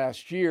Trump's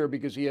last year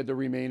because he had the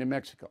Remain in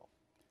Mexico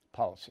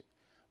policy.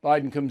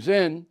 Biden comes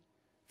in,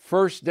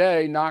 first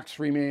day, knocks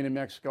Remain in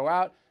Mexico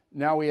out.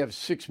 Now we have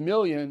 6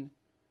 million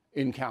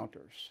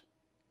encounters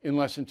in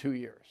less than 2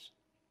 years.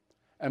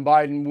 And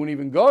Biden won't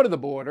even go to the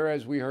border,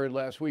 as we heard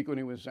last week when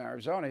he was in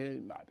Arizona.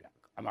 I'm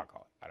not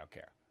going. I don't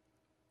care.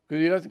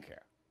 Because he doesn't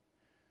care.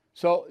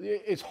 So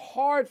it's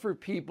hard for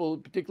people,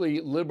 particularly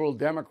liberal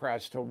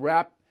Democrats, to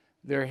wrap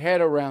their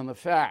head around the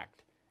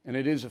fact, and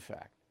it is a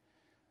fact,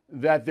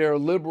 that their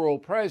liberal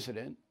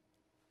president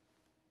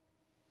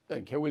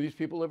doesn't care whether these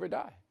people live or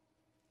die.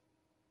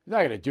 He's not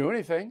going to do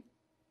anything.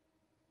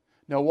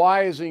 Now,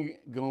 why isn't he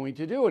going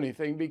to do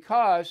anything?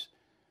 Because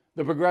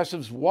the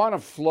progressives want to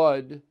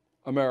flood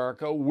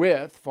America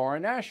with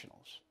foreign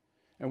nationals.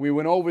 And we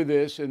went over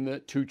this in the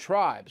two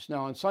tribes.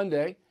 Now, on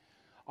Sunday,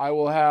 I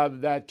will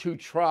have that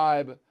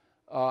two-tribe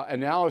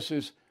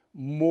analysis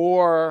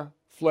more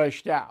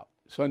fleshed out.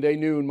 Sunday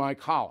noon, my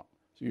column.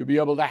 So you'll be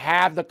able to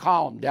have the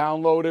column,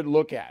 download it,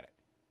 look at it.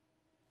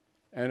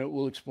 And it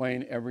will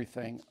explain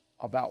everything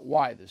about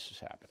why this is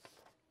happening.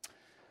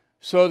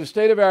 So the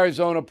state of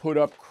Arizona put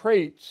up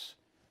crates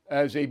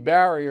as a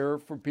barrier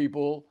for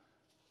people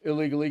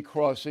illegally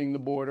crossing the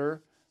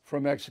border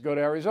from Mexico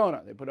to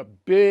Arizona. They put up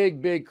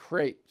big, big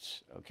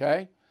crates,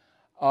 okay?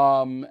 The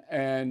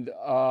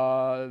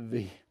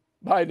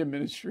Biden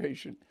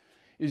administration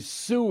is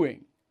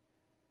suing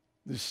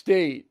the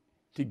state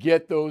to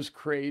get those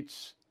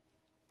crates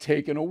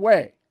taken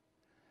away.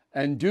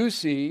 And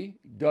Ducey,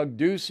 Doug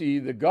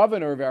Ducey, the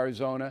governor of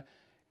Arizona,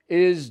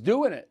 is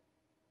doing it.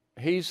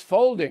 He's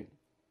folding.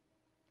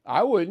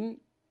 I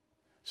wouldn't.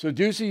 So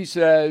Ducey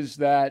says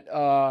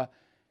that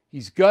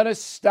he's going to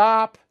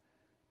stop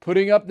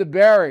putting up the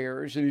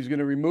barriers and he's going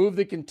to remove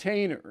the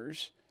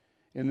containers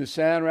in the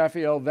San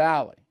Rafael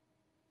Valley.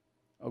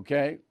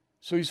 Okay?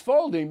 So he's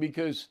folding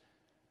because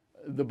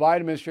the Biden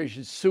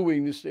administration is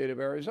suing the state of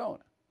Arizona.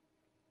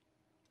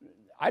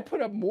 I'd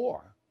put up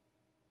more.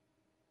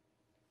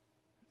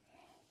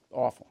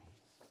 Awful.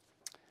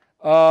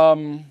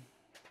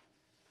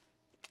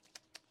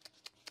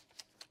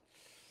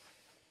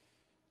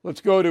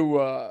 Let's go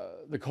to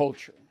the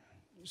culture.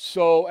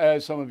 So,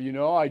 as some of you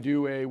know, I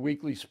do a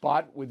weekly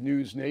spot with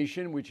News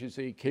Nation, which is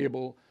a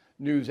cable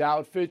news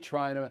outfit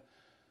trying to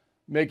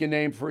make a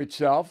name for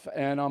itself,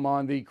 and I'm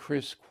on the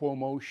Chris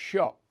Cuomo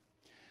Show.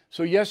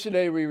 So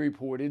yesterday we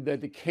reported that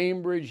the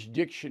Cambridge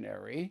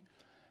Dictionary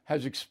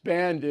has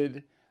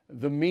expanded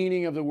the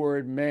meaning of the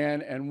word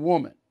man and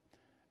woman.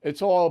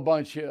 It's all a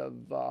bunch of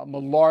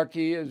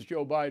malarkey, as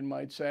Joe Biden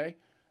might say,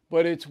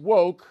 but it's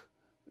woke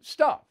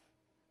stuff,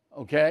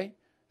 okay?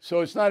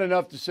 So it's not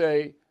enough to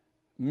say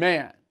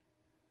man,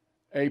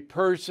 a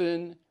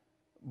person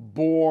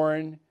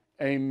born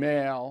a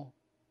male,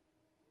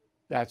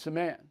 that's a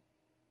man.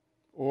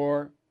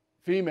 Or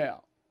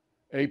female,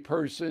 a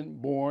person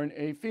born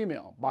a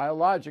female,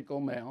 biological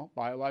male,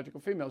 biological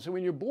female. So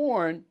when you're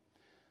born,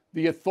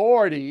 the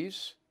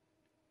authorities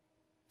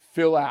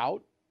fill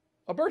out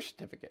a birth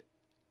certificate.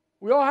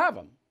 We all have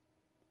them,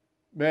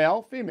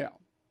 male, female.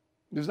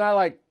 There's not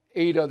like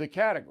 8 other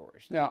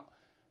categories. Now,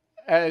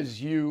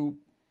 as you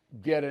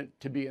get it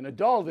to be an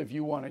adult, if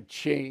you want to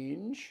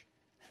change,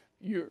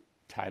 you're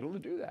entitled to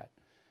do that.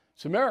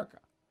 It's America.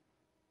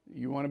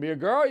 You want to be a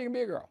girl, you can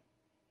be a girl.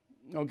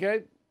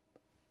 Okay?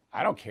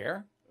 I don't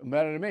care. It doesn't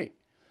matter to me.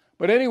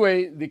 But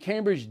anyway, the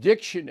Cambridge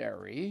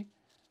Dictionary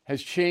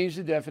has changed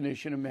the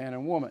definition of man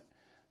and woman.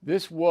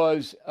 This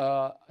was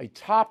a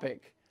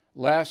topic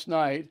last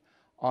night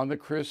on the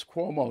Chris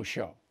Cuomo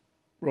Show.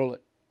 Roll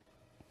it.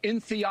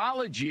 In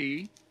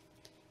theology,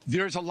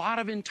 there's a lot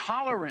of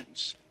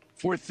intolerance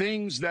for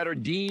things that are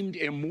deemed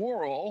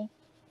immoral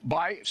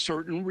by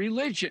certain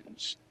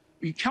religions.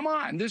 Come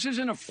on, this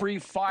isn't a free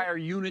fire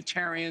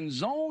Unitarian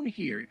zone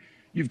here.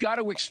 You've got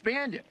to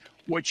expand it.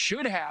 What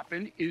should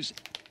happen is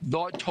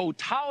the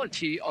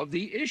totality of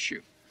the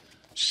issue.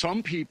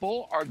 Some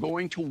people are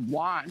going to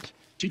want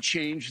to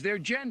change their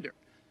gender.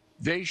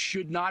 They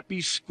should not be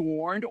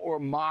scorned or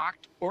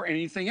mocked or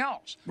anything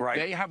else. Right.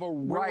 They have a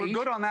right. We're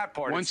good on that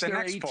part. Once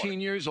they're 18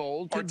 years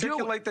old to do it.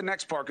 Articulate the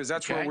next part, because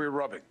that's where we're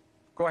rubbing.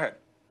 Go ahead.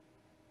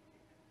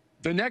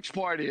 The next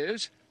part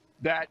is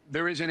that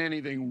there isn't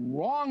anything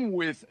wrong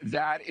with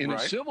that in a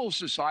civil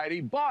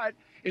society, but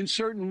in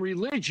certain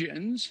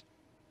religions,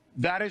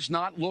 that is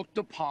not looked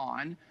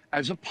upon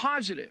as a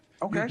positive.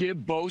 Okay. You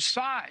give both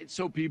sides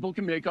so people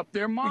can make up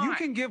their mind. Well, you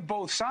can give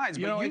both sides,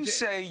 but you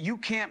say you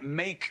can't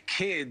make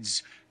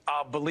kids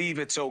believe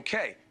it's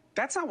okay.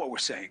 That's not what we're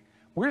saying.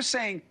 We're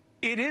saying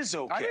it is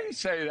okay. I didn't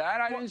say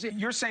that.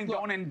 You're saying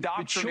don't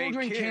indoctrinate the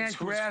children kids can't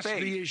whose grasp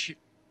faith. the issue.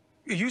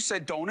 You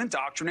said don't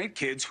indoctrinate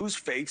kids whose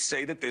faith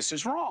say that this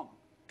is wrong.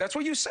 That's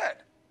what you said.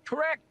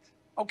 Correct.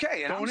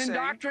 Okay, and Don't I'm saying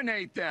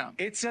indoctrinate them.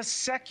 it's a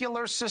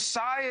secular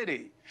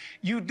society.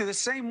 You do the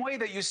same way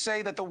that you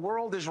say that the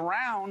world is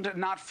round,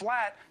 not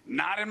flat.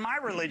 Not in my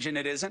religion,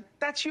 it isn't.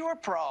 That's your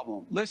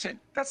problem. Listen,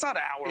 That's not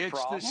our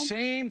problem. it's the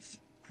same,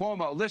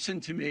 Cuomo,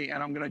 listen to me,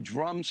 and I'm going to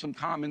drum some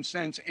common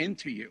sense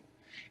into you.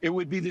 It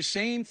would be the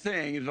same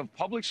thing if a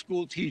public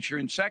school teacher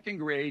in second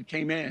grade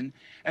came in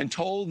and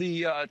told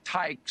the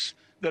tykes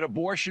that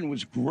abortion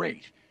was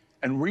great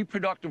and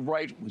reproductive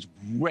rights was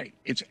great.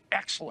 It's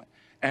excellent.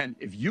 And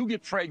if you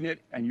get pregnant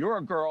and you're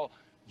a girl,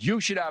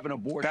 you should have an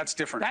abortion. That's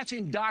different. That's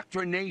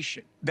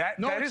indoctrination. That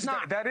is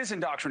not. That is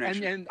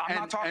indoctrination. I'm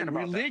not talking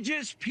about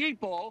religious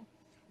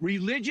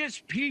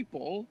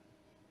people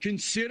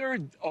consider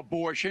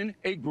abortion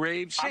a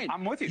grave sin.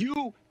 I'm with you.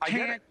 You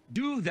can't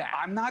do that.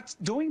 I'm not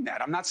doing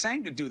that. I'm not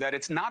saying to do that.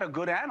 It's not a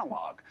good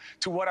analog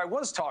to what I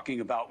was talking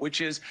about, which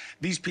is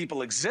these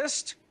people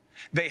exist.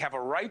 They have a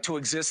right to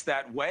exist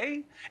that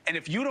way. And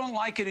if you don't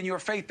like it in your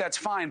faith, that's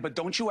fine. But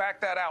don't you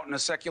act that out in a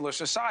secular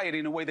society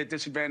in a way that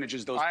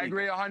disadvantages those people. I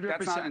agree 100%.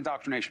 That's not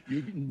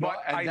indoctrination. But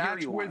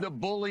that's where the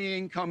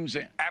bullying comes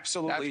in.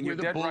 Absolutely. That's and where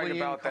you're dead right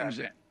about comes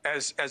that. in.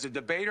 As a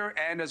debater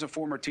and as a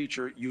former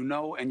teacher, you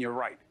know, and you're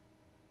right.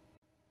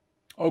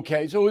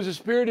 Okay, so it was a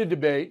spirited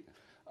debate.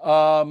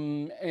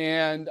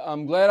 And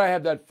I'm glad I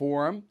had that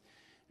forum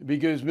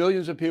because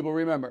millions of people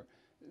remember.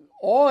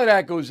 All of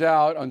that goes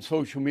out on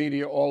social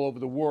media all over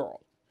the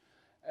world.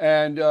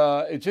 And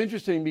it's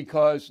interesting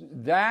because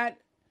that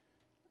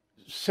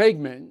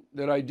segment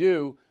that I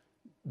do,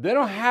 they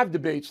don't have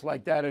debates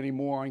like that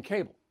anymore on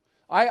cable.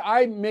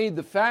 I made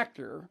The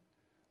Factor,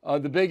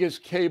 the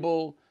biggest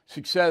cable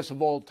success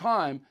of all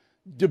time,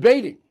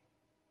 debating.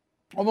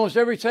 Almost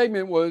every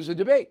segment was a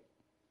debate.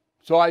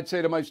 So I'd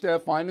say to my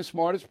staff, find the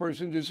smartest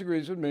person who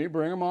disagrees with me,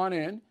 bring them on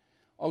in,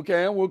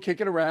 okay, and we'll kick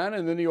it around,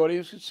 and then the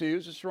audience can see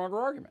who's a stronger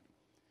argument.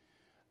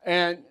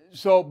 And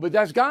so, but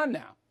that's gone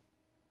now.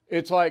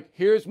 It's like,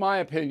 here's my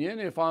opinion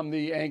if I'm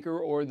the anchor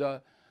or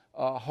the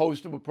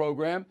host of a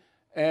program,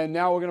 and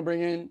now we're going to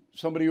bring in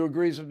somebody who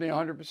agrees with me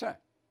 100%.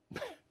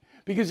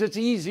 Because it's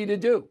easy to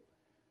do.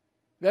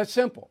 That's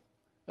simple.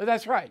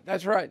 That's right,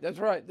 that's right, that's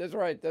right, that's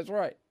right, that's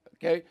right,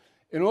 okay?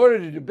 In order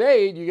to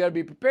debate, you got to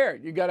be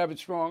prepared. You got to have a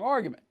strong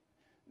argument.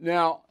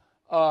 Now,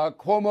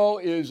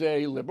 Cuomo is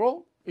a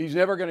liberal. He's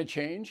never going to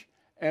change,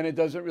 and it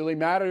doesn't really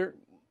matter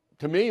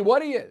to me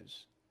what he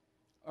is.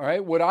 All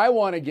right, what I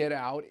want to get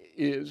out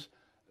is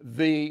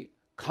the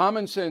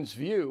common sense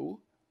view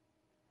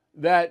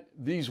that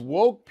these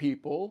woke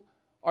people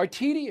are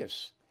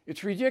tedious.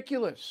 It's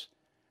ridiculous.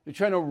 They're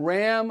trying to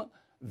ram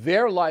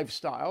their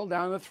lifestyle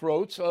down the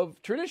throats of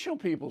traditional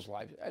people's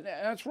lives, and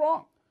that's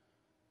wrong.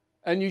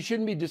 And you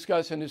shouldn't be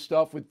discussing this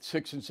stuff with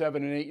 6 and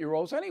 7 and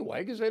 8-year-olds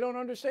anyway, because they don't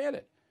understand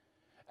it.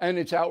 And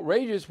it's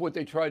outrageous what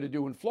they tried to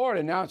do in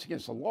Florida. Now it's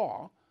against the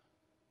law,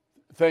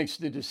 thanks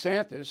to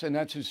DeSantis, and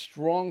that's his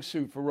strong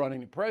suit for running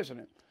the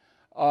president.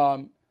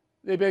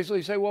 They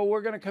basically say, well,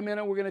 we're going to come in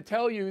and we're going to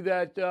tell you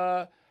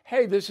that,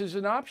 hey, this is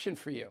an option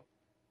for you.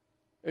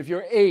 If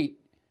you're 8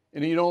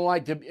 and you don't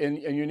like to, and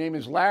your name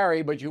is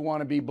Larry, but you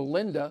want to be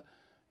Belinda,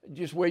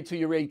 just wait till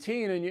you're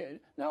 18 and you,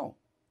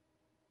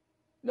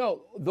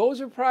 no, those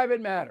are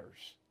private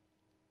matters.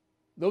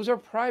 Those are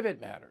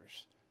private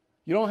matters.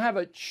 You don't have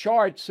a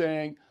chart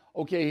saying,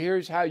 okay,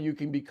 here's how you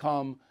can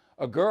become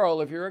a girl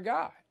if you're a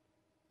guy.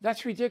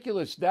 That's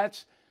ridiculous.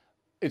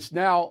 It's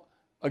now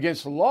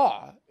against the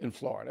law in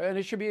Florida, and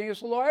it should be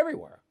against the law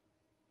everywhere.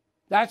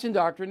 That's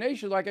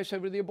indoctrination, like I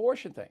said with the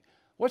abortion thing.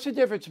 What's the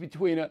difference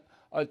between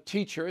a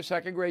teacher, a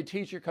second grade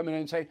teacher, coming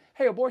in and saying,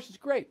 hey, abortion's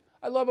great.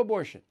 I love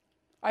abortion.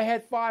 I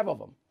had 5 of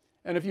them.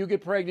 And if you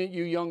get pregnant,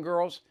 you young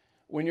girls,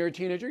 when you're a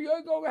teenager, you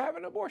go have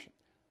an abortion.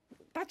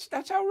 That's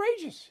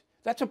outrageous.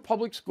 That's a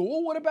public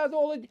school. What about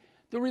all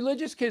the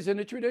religious kids and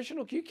the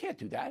traditional kids? You can't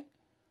do that.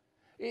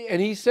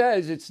 And he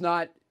says it's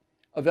not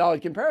a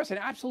valid comparison.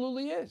 It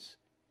absolutely is.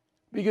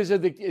 Because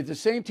if the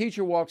same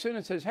teacher walks in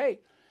and says, hey,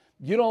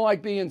 you don't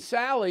like being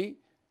Sally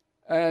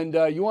and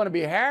you want to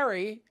be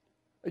Harry,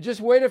 just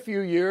wait a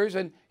few years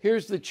and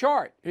here's the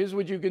chart. Here's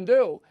what you can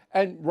do.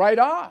 And right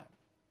on.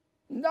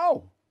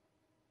 No.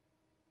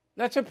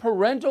 That's a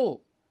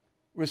parental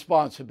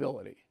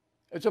responsibility.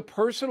 It's a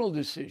personal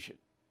decision.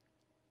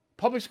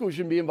 Public schools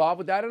shouldn't be involved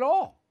with that at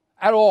all.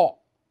 At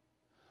all.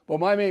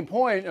 But my main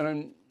point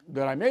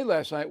that I made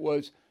last night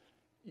was,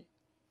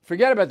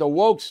 forget about the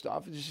woke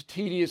stuff. It's just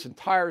tedious and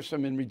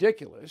tiresome and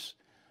ridiculous.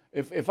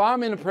 If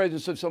I'm in the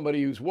presence of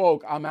somebody who's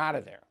woke, I'm out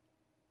of there.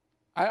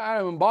 I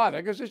don't even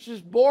bother because it's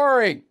just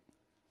boring.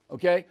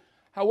 Okay?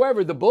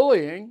 However, the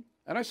bullying,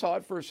 and I saw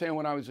it firsthand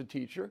when I was a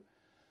teacher,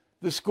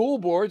 the school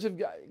boards have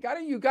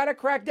you got to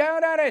crack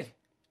down on it.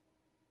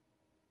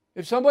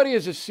 If somebody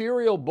is a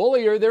serial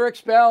bullier, they're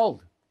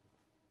expelled.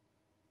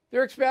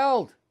 They're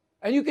expelled.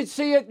 And you can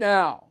see it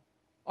now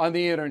on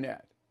the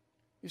internet.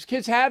 These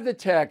kids have the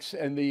texts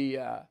and the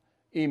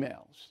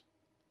emails.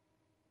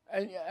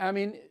 And I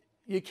mean,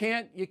 you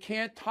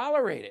can't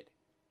tolerate it.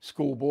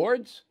 School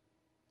boards.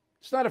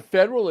 It's not a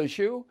federal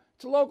issue.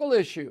 It's a local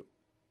issue.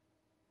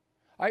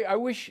 I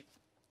wish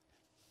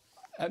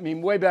I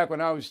mean, way back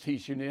when I was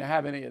teaching, they didn't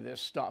have any of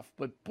this stuff.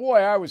 But boy,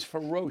 I was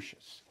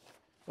ferocious.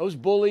 Those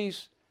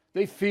bullies,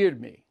 they feared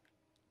me.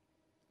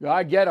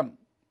 I get them.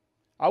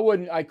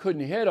 I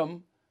couldn't hit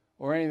them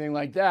or anything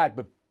like that.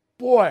 But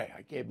boy,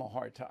 I gave them a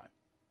hard time.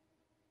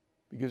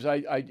 Because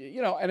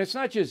and it's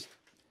not just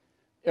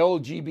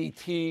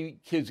LGBT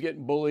kids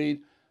getting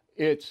bullied.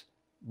 It's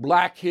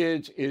black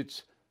kids.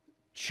 It's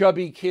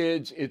chubby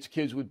kids. It's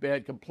kids with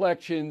bad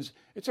complexions.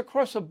 It's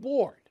across the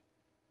board.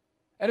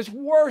 And it's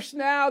worse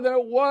now than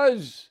it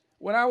was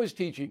when I was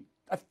teaching,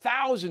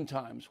 1,000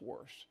 times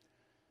worse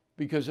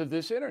because of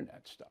this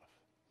internet stuff.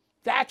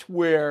 That's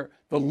where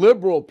the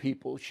liberal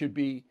people should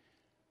be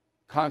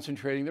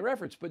concentrating their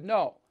efforts. But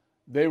no,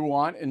 they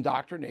want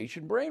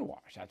indoctrination,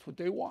 brainwash. That's what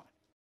they want.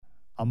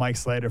 I'm Mike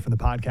Slater from the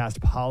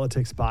podcast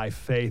Politics by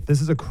Faith.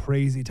 This is a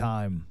crazy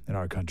time in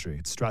our country.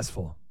 It's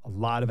stressful, a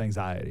lot of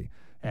anxiety,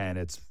 and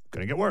it's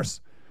going to get worse.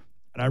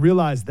 And I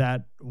realized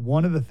that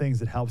one of the things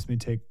that helps me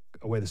take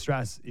away the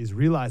stress is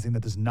realizing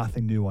that there's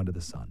nothing new under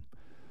the sun.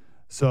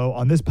 So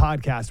on this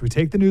podcast, we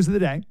take the news of the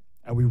day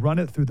and we run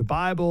it through the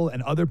Bible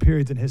and other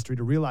periods in history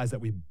to realize that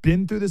we've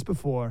been through this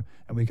before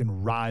and we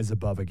can rise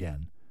above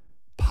again.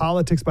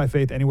 Politics by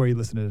Faith, anywhere you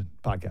listen to the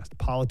podcast.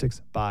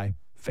 Politics by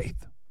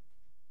Faith.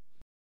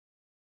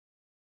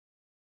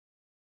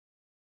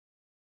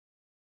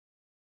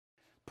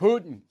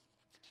 Putin,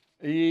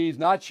 he's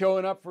not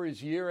showing up for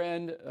his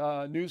year-end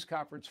news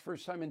conference,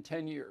 first time in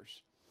 10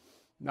 years.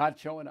 Not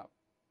showing up.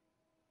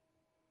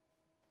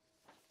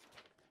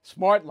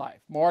 Smart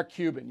Life, Mark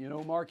Cuban. You know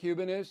who Mark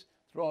Cuban is?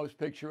 Throw his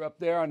picture up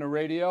there on the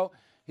radio.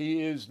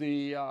 He is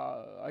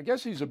I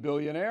guess he's a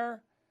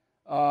billionaire.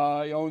 He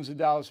owns the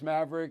Dallas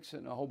Mavericks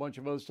and a whole bunch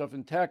of other stuff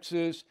in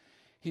Texas.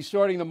 He's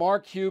starting the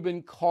Mark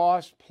Cuban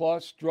Cost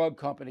Plus Drug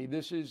Company.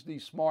 This is the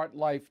Smart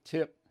Life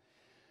tip.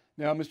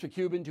 Now, Mr.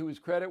 Cuban, to his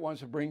credit,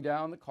 wants to bring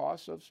down the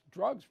cost of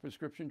drugs,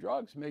 prescription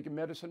drugs, making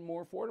medicine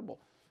more affordable.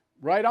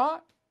 Right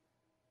on.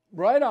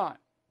 Right on.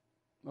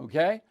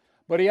 Okay?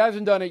 But he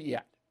hasn't done it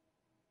yet.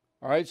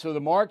 All right, so the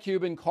Mark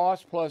Cuban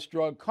Cost Plus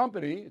Drug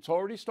Company, it's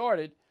already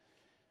started.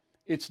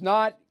 It's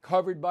not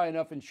covered by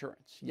enough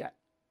insurance yet.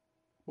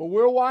 But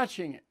we're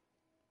watching it.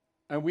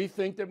 And we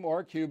think that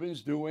Mark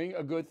Cuban's doing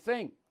a good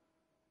thing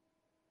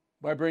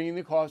by bringing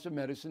the cost of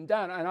medicine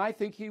down. And I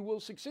think he will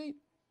succeed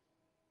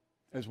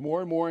as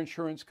more and more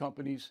insurance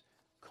companies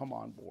come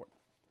on board.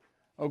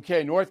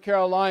 Okay, North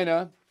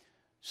Carolina,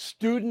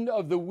 Student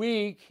of the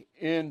Week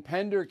in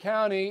Pender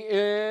County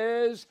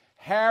is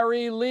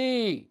Harry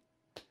Lee.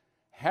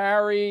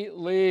 Harry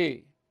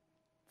Lee,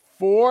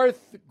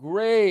 4th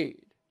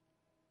grade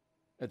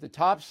at the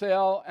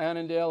Topsail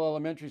Annandale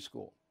Elementary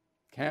School,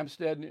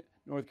 Campstead,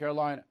 North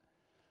Carolina.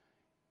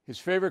 His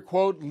favorite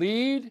quote,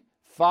 lead,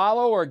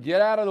 follow, or get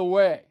out of the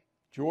way.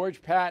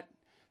 George Patton.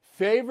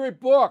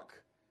 Favorite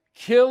book,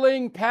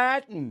 Killing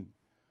Patton.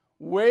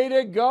 Way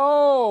to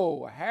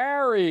go,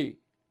 Harry.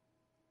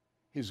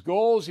 His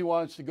goals, he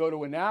wants to go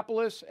to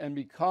Annapolis and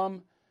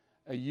become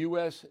a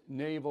U.S.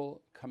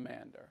 Naval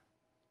commander.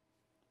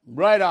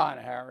 Right on,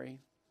 Harry.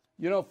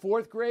 You know,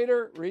 4th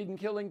grader reading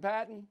Killing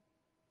Patton?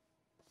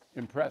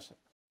 Impressive.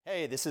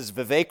 Hey, this is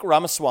Vivek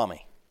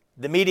Ramaswamy.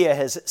 The media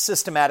has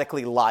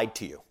systematically lied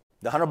to you.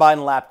 The Hunter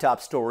Biden laptop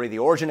story, the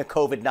origin of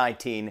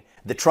COVID-19,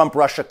 the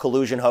Trump-Russia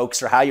collusion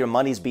hoax, or how your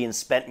money's being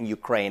spent in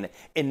Ukraine.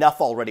 Enough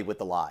already with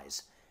the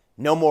lies.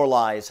 No more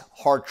lies,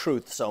 hard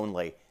truths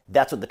only.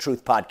 That's what the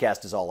Truth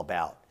Podcast is all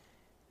about.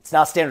 It's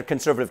not standard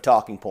conservative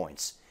talking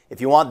points.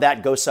 If you want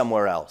that, go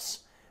somewhere else.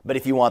 But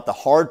if you want the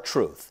hard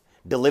truth,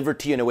 delivered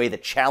to you in a way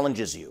that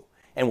challenges you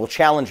and will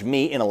challenge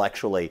me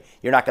intellectually,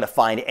 you're not going to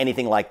find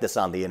anything like this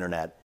on the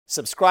internet.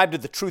 Subscribe to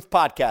the Truth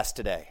Podcast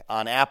today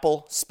on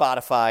Apple,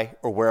 Spotify,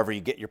 or wherever you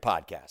get your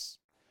podcasts.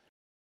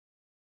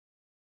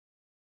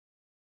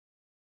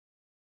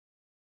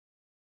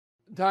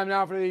 Time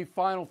now for the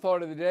final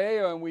thought of the day,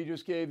 and we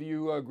just gave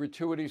you a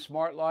gratuity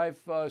Smart Life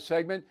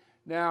segment.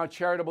 Now,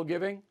 charitable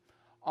giving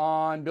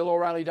on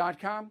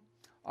BillO'Reilly.com.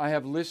 I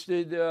have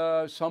listed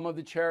some of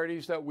the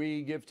charities that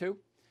we give to.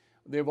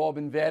 They've all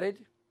been vetted.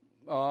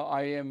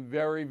 I am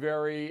very,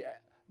 very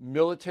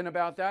militant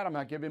about that. I'm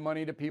not giving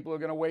money to people who are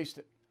going to waste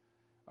it.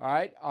 All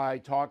right? I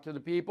talk to the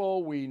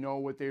people. We know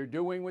what they're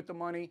doing with the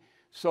money.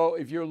 So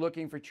if you're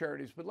looking for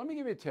charities, but let me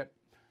give you a tip.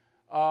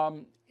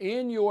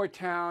 In your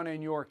town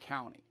and your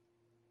county,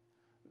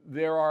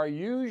 there are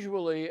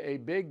usually a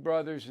Big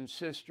Brothers and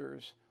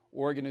Sisters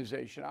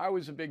organization. I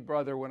was a big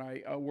brother when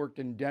I worked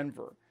in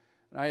Denver,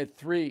 and I had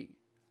 3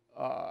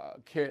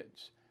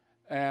 kids.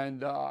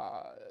 And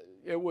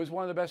it was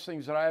one of the best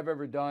things that I've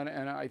ever done,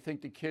 and I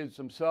think the kids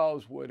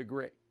themselves would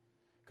agree,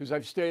 because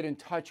I've stayed in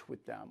touch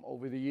with them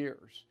over the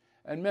years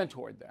and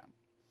mentored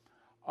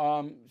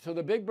them. So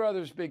the Big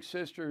Brothers, Big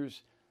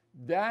Sisters,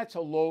 that's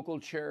a local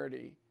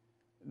charity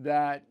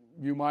that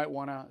you might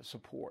want to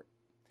support.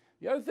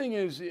 The other thing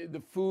is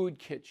the food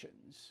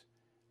kitchens.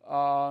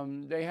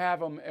 They have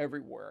them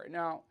everywhere.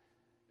 Now,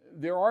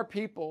 there are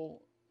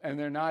people, and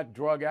they're not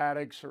drug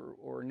addicts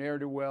or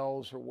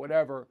ne'er-do-wells or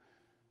whatever,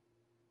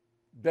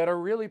 that are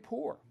really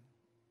poor.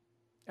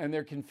 and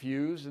they're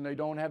confused and they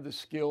don't have the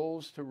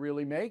skills to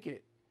really make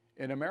it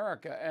in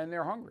America, and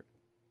they're hungry.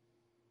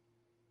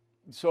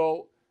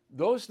 So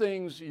those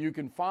things you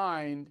can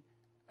find,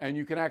 and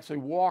you can actually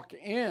walk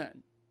in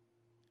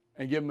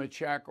and give them a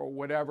check or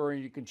whatever,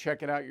 and you can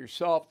check it out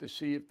yourself to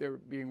see if they're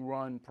being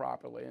run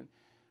properly. And,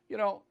 you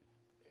know,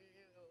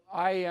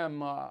 I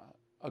am a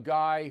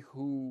guy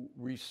who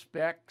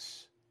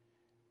respects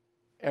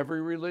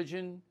every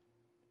religion,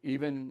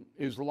 even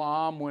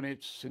Islam when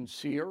it's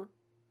sincere,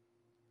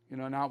 you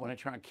know, not when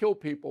it's trying to kill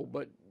people,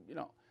 but, you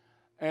know,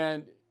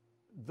 and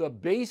the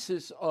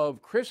basis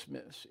of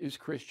Christmas is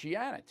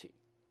Christianity.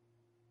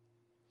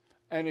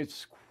 And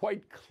it's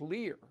quite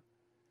clear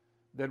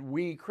that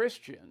we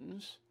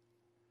Christians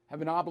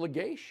have an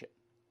obligation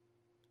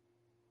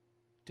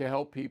to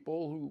help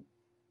people who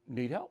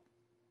need help.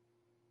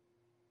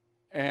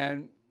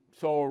 And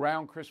so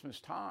around Christmas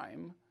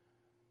time,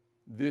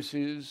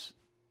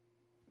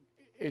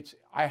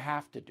 I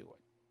have to do it.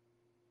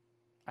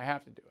 I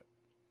have to do it.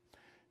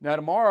 Now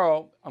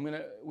tomorrow,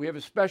 we have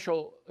a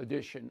special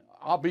edition.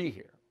 I'll be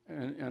here,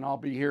 and I'll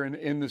be here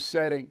in the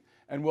setting,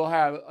 and we'll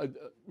have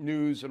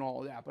news and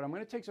all of that. But I'm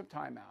going to take some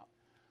time out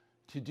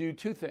to do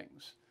two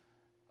things.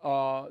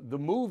 The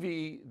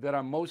movie that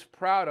I'm most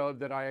proud of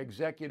that I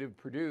executive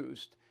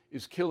produced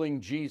is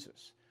Killing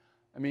Jesus.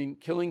 I mean,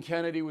 Killing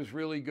Kennedy was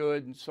really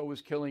good, and so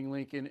was Killing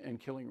Lincoln and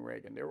Killing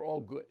Reagan. They were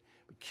all good.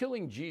 But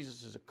Killing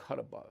Jesus is a cut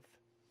above.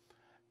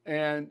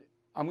 And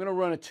I'm going to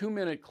run a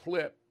 2-minute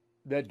clip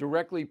that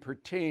directly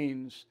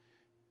pertains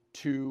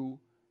to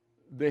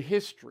the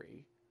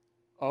history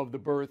of the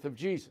birth of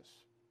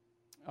Jesus.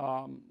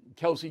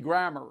 Kelsey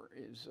Grammer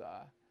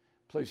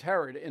plays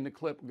Herod in the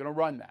clip. I'm going to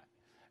run that.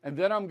 And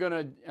then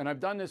and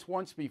I've done this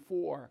once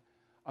before,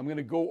 I'm going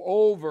to go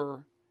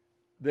over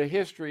the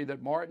history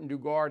that Martin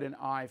Dugard and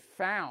I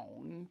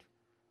found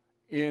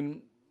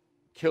in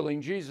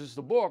Killing Jesus,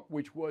 the book,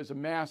 which was a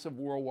massive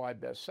worldwide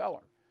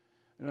bestseller.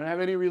 I don't have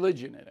any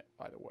religion in it,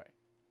 by the way.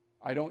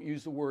 I don't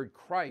use the word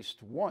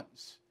Christ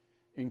once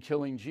in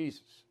Killing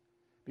Jesus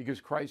because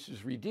Christ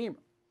is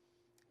Redeemer,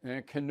 and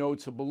it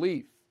connotes a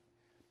belief.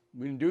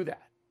 We didn't do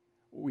that.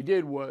 What we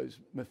did was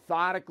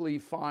methodically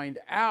find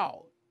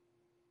out,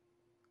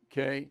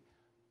 okay,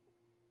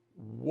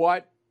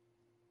 what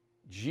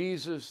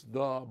Jesus,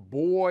 the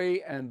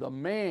boy and the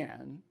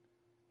man,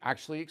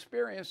 actually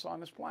experienced on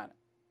this planet.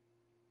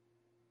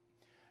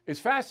 It's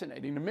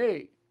fascinating to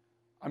me.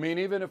 I mean,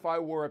 even if I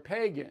were a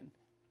pagan,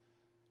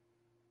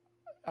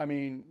 I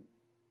mean,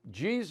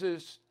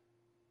 Jesus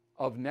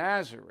of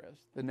Nazareth,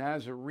 the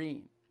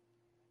Nazarene,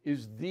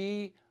 is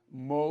the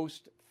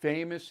most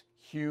famous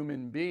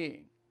human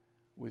being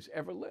who has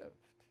ever lived.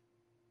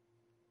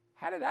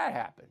 How did that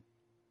happen?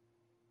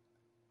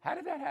 How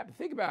did that happen?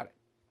 Think about it.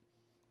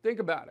 Think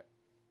about it.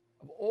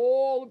 Of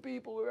all the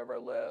people who ever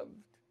lived,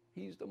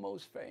 he's the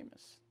most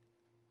famous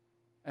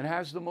and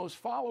has the most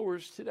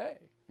followers today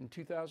in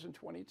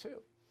 2022.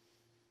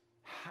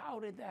 How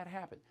did that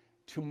happen?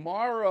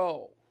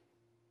 Tomorrow,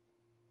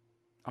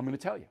 I'm going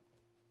to tell you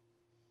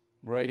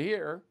right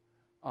here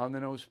on the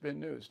No Spin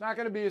News. It's not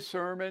going to be a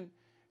sermon.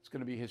 It's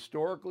going to be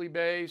historically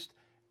based.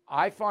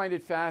 I find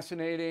it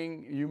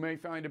fascinating. You may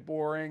find it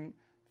boring.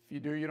 If you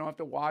do, you don't have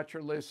to watch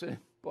or listen.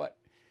 But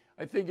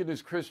I think in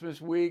this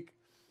Christmas week,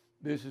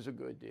 this is a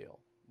good deal.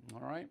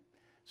 All right?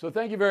 So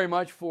thank you very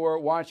much for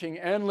watching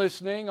and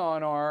listening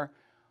on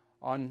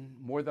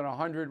more than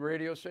 100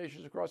 radio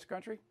stations across the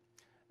country.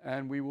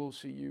 And we will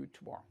see you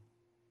tomorrow.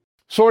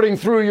 Sorting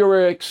through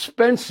your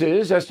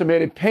expenses,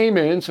 estimated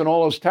payments, and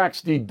all those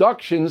tax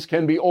deductions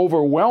can be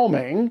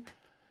overwhelming.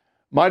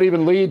 Might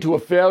even lead to a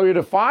failure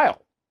to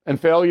file and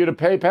failure to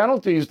pay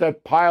penalties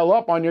that pile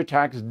up on your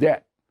tax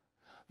debt.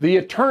 The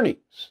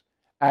attorneys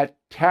at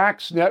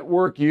Tax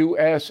Network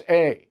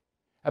USA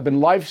have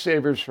been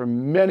lifesavers for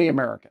many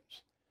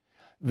Americans.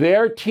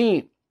 Their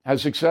team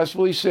has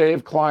successfully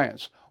saved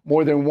clients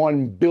more than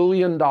 $1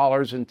 billion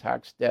in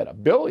tax debt.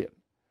 $1 billion.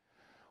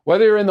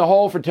 Whether you're in the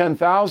hole for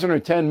 $10,000 or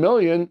 $10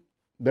 million,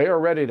 they are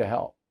ready to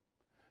help.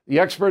 The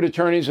expert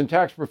attorneys and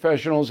tax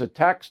professionals at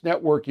Tax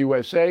Network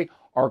USA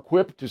are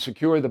equipped to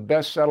secure the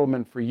best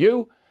settlement for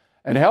you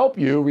and help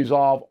you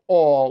resolve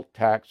all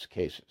tax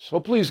cases. So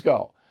please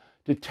go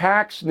to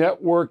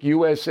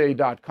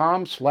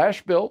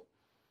taxnetworkusa.com/bill,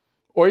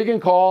 or you can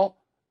call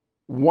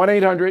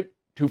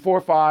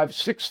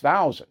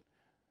 1-800-245-6000.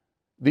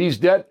 These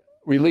debt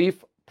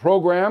relief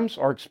programs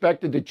are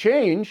expected to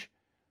change,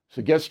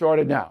 so get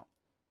started now.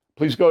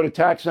 Please go to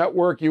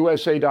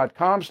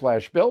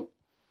taxnetworkusa.com/bill,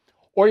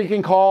 or you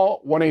can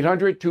call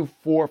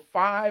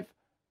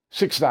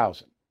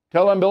 1-800-245-6000.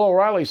 Tell them Bill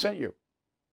O'Reilly sent you.